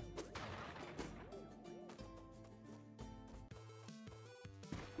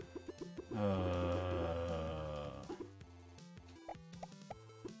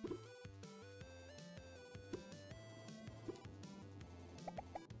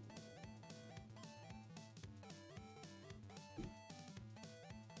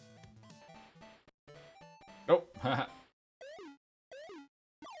 Oh, haha.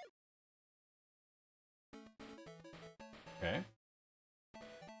 Okay.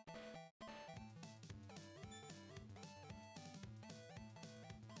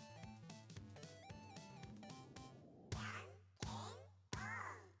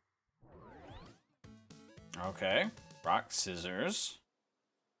 Okay. Rock, scissors.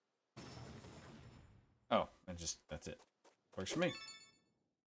 Oh, that's it. Works for me.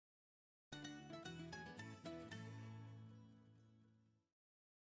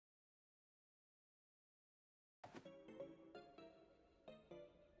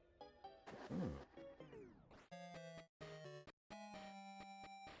 Ooh.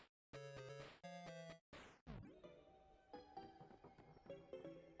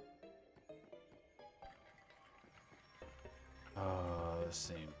 This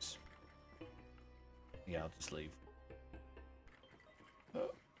seems... Yeah, I'll just leave.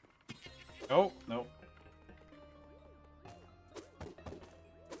 Oh, no.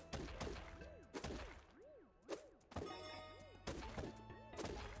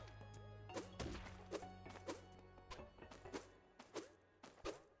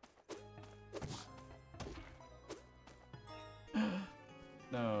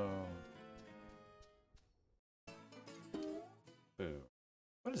 No. Boo.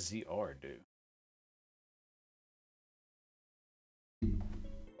 What does ZR do?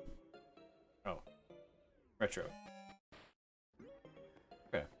 Oh. Retro.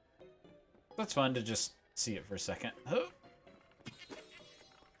 Okay. That's fun to just see it for a second.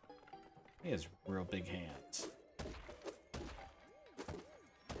 He has real big hands.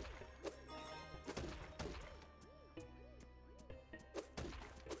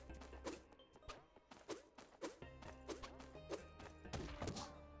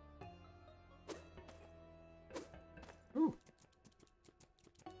 Ooh.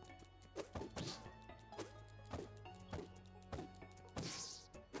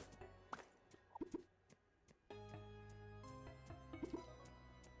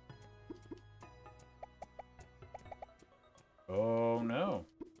 Oh no.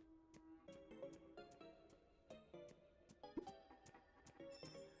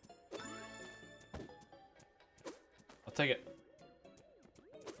 I'll take it.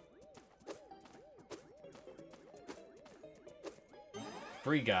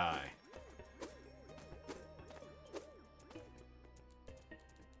 Free guy.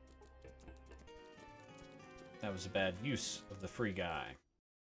 That was a bad use of the free guy.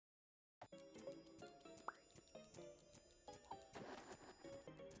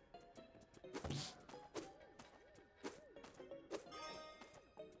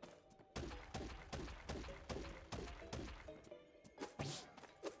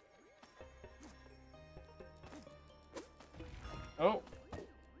 Oh.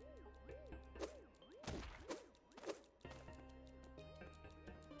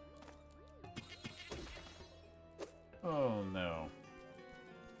 Oh no.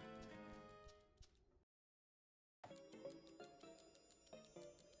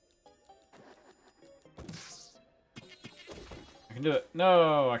 I can do it.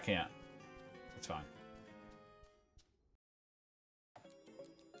 No, I can't. It's fine.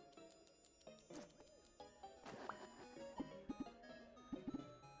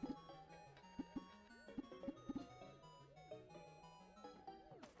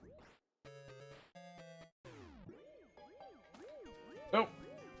 Oh.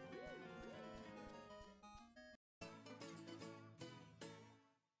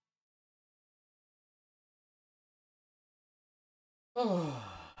 Oh.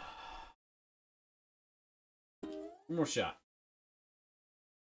 One more shot.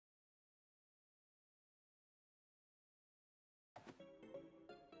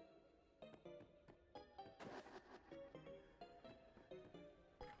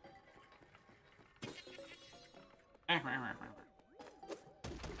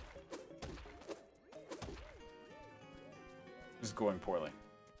 This is going poorly.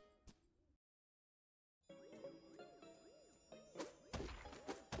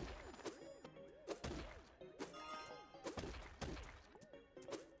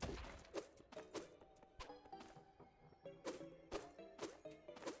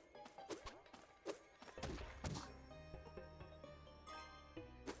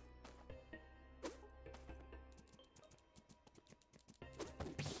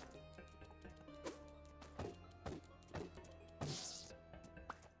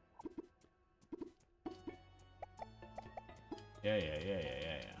 Yeah.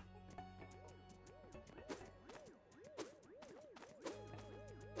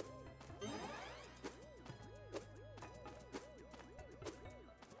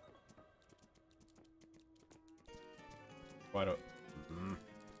 Why don't...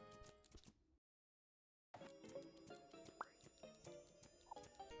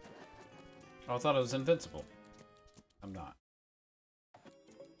 Oh, I thought it was invincible. I'm not.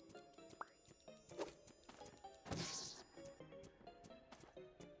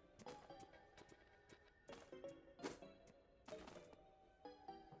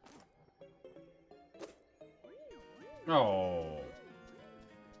 Oh.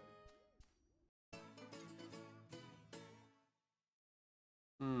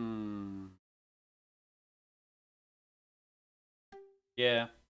 Yeah.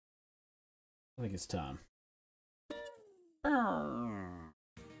 I think it's time. I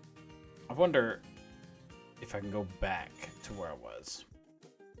wonder if I can go back to where I was.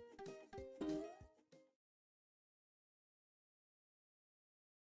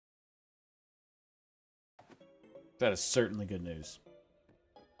 That is certainly good news.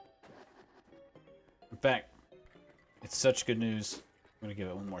 In fact, it's such good news, I'm going to give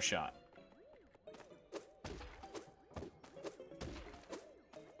it one more shot.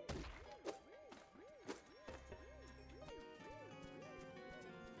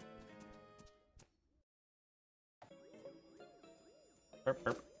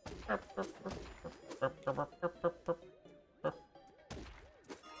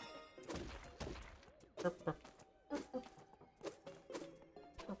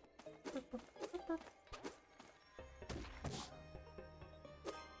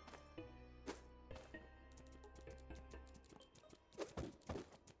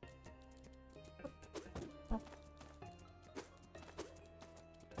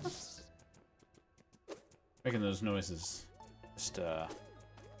 Making those noises. Just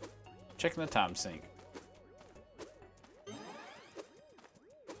checking the time sync.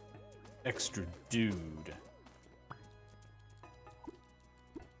 Extra dude.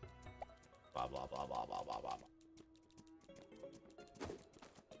 Blah blah blah blah blah blah blah.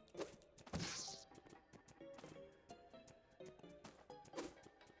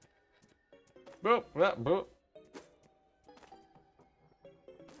 Boop, boop, boop.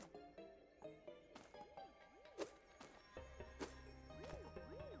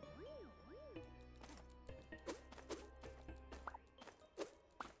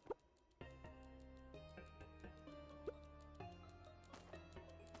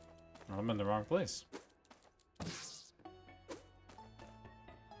 I'm in the wrong place.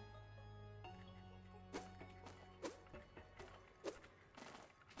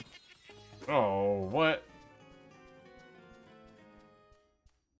 Oh, what?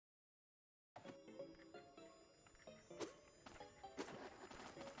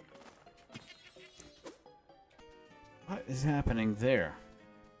 What is happening there?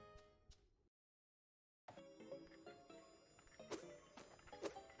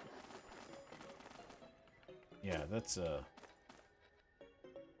 Yeah, that's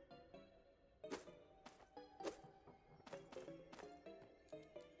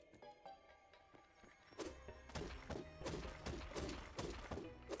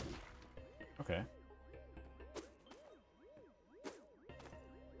okay.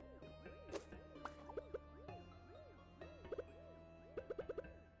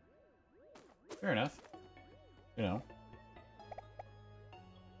 Fair enough. You know.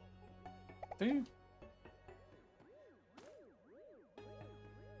 Do you?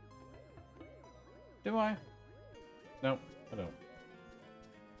 Do I? Nope, I don't.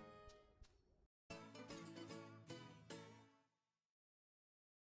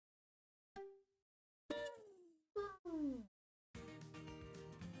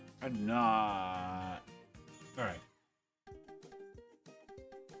 I'm not. Alright.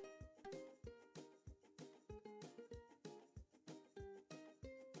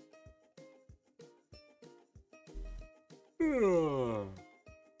 All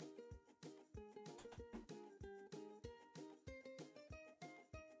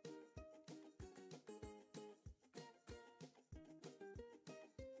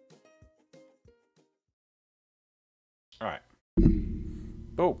right.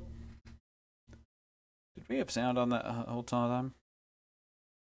 Oh. Did we have sound on that whole time?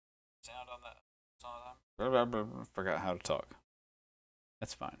 Sound on that whole time? Forgot how to talk.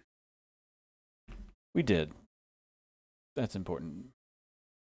 That's fine. We did. That's important.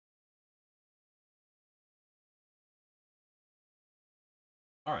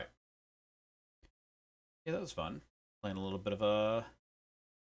 All right. Yeah, that was fun. Playing a little bit of a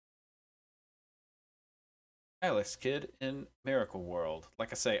Alex Kid in Miracle World.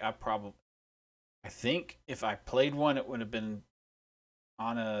 Like I say, I think if I played one, it would have been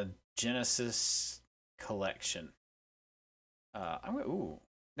on a Genesis collection. Now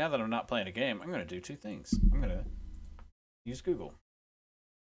that I'm not playing a game, I'm gonna do two things. I'm gonna use Google.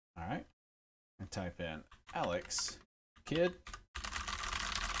 All right, and type in Alex Kid.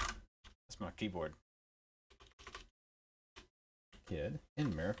 That's my keyboard. Kid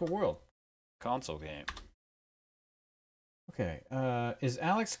in Miracle World console game. Okay, is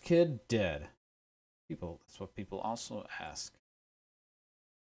Alex Kidd dead? That's what people also ask.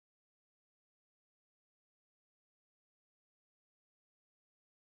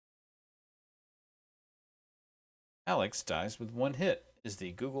 Alex dies with one hit is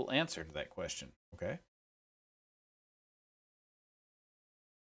the Google answer to that question. Okay.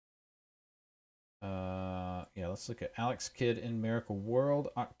 Yeah, let's look at Alex Kidd in Miracle World,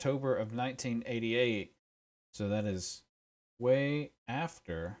 October of 1988. So that is way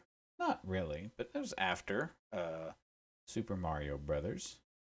after, not really, but it was after Super Mario Brothers.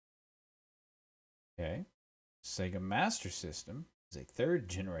 Okay. Sega Master System is a third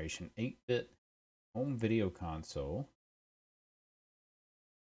generation 8-bit home video console.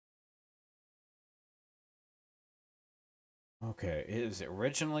 Okay, it is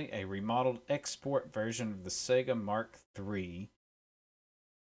originally a remodeled export version of the Sega Mark III,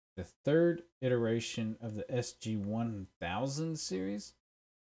 the third iteration of the SG-1000 series.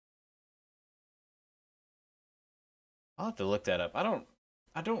 I'll have to look that up. I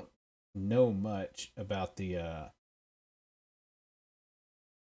don't know much about the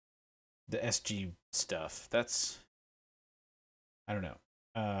SG stuff. I don't know.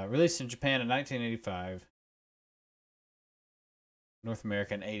 Released in Japan in 1985, North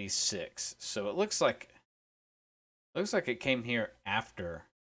America in 86. So it looks like it came here after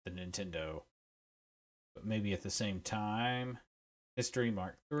the Nintendo, but maybe at the same time. History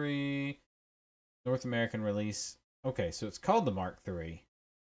Mark III, North American release. Okay, so it's called the Mark III.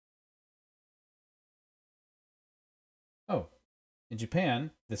 Oh, in Japan,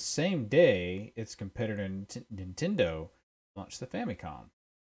 the same day its competitor Nintendo launched the Famicom.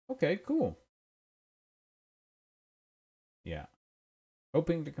 Okay, cool. Yeah.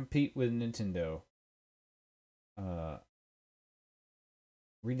 Hoping to compete with Nintendo.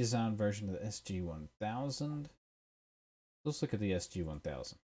 Redesigned version of the SG-1000. Let's look at the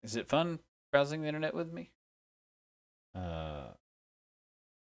SG-1000. Is it fun browsing the internet with me?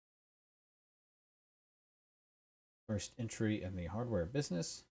 First entry in the hardware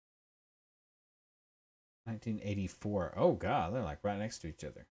business. 1984. Oh god, they're like right next to each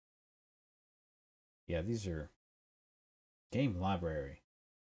other. Yeah, these are game library.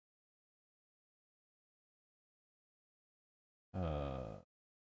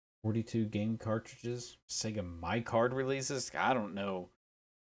 42 game cartridges. Sega My Card releases. I don't know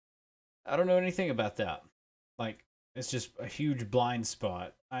anything about that. Like, it's just a huge blind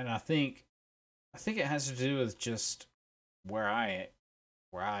spot, and I think it has to do with just where I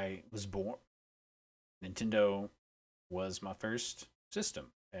was born. Nintendo was my first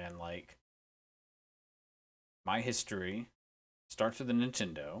system, and like my history starts with the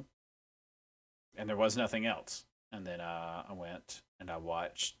Nintendo, and there was nothing else. And then I went and I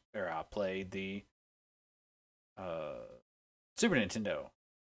played the Super Nintendo.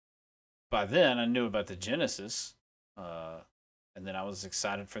 By then, I knew about the Genesis, and then I was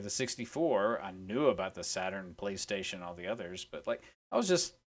excited for the 64. I knew about the Saturn, PlayStation, all the others, but like I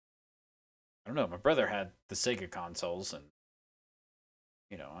don't know. My brother had the Sega consoles, and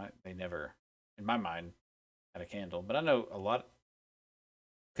they never, in my mind, had a candle. But I know a lot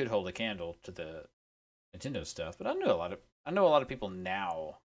could hold a candle to the Nintendo stuff. But I know a lot of people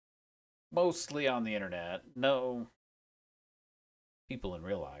now, mostly on the internet, know people in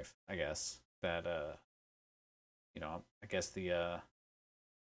real life, I guess, that I guess the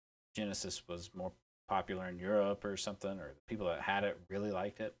Genesis was more popular in Europe or something, or the people that had it really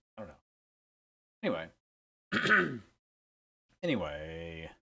liked it. I don't know. Anyway, Anyway,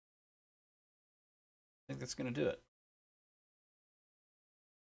 I think that's going to do it.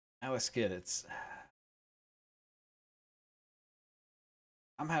 Alice Kid,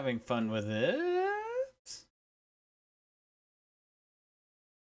 I'm having fun with it.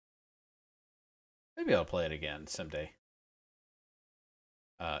 Maybe I'll play it again someday.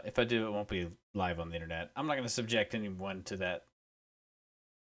 If I do, it won't be live on the internet. I'm not going to subject anyone to that.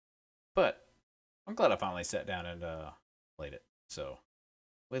 But I'm glad I finally sat down and played it. So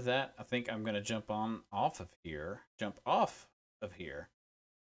with that, I think I'm going to jump off of here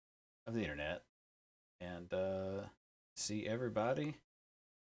of the internet, and see everybody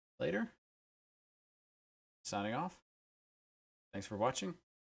later. Signing off. Thanks for watching,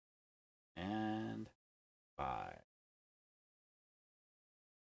 and bye.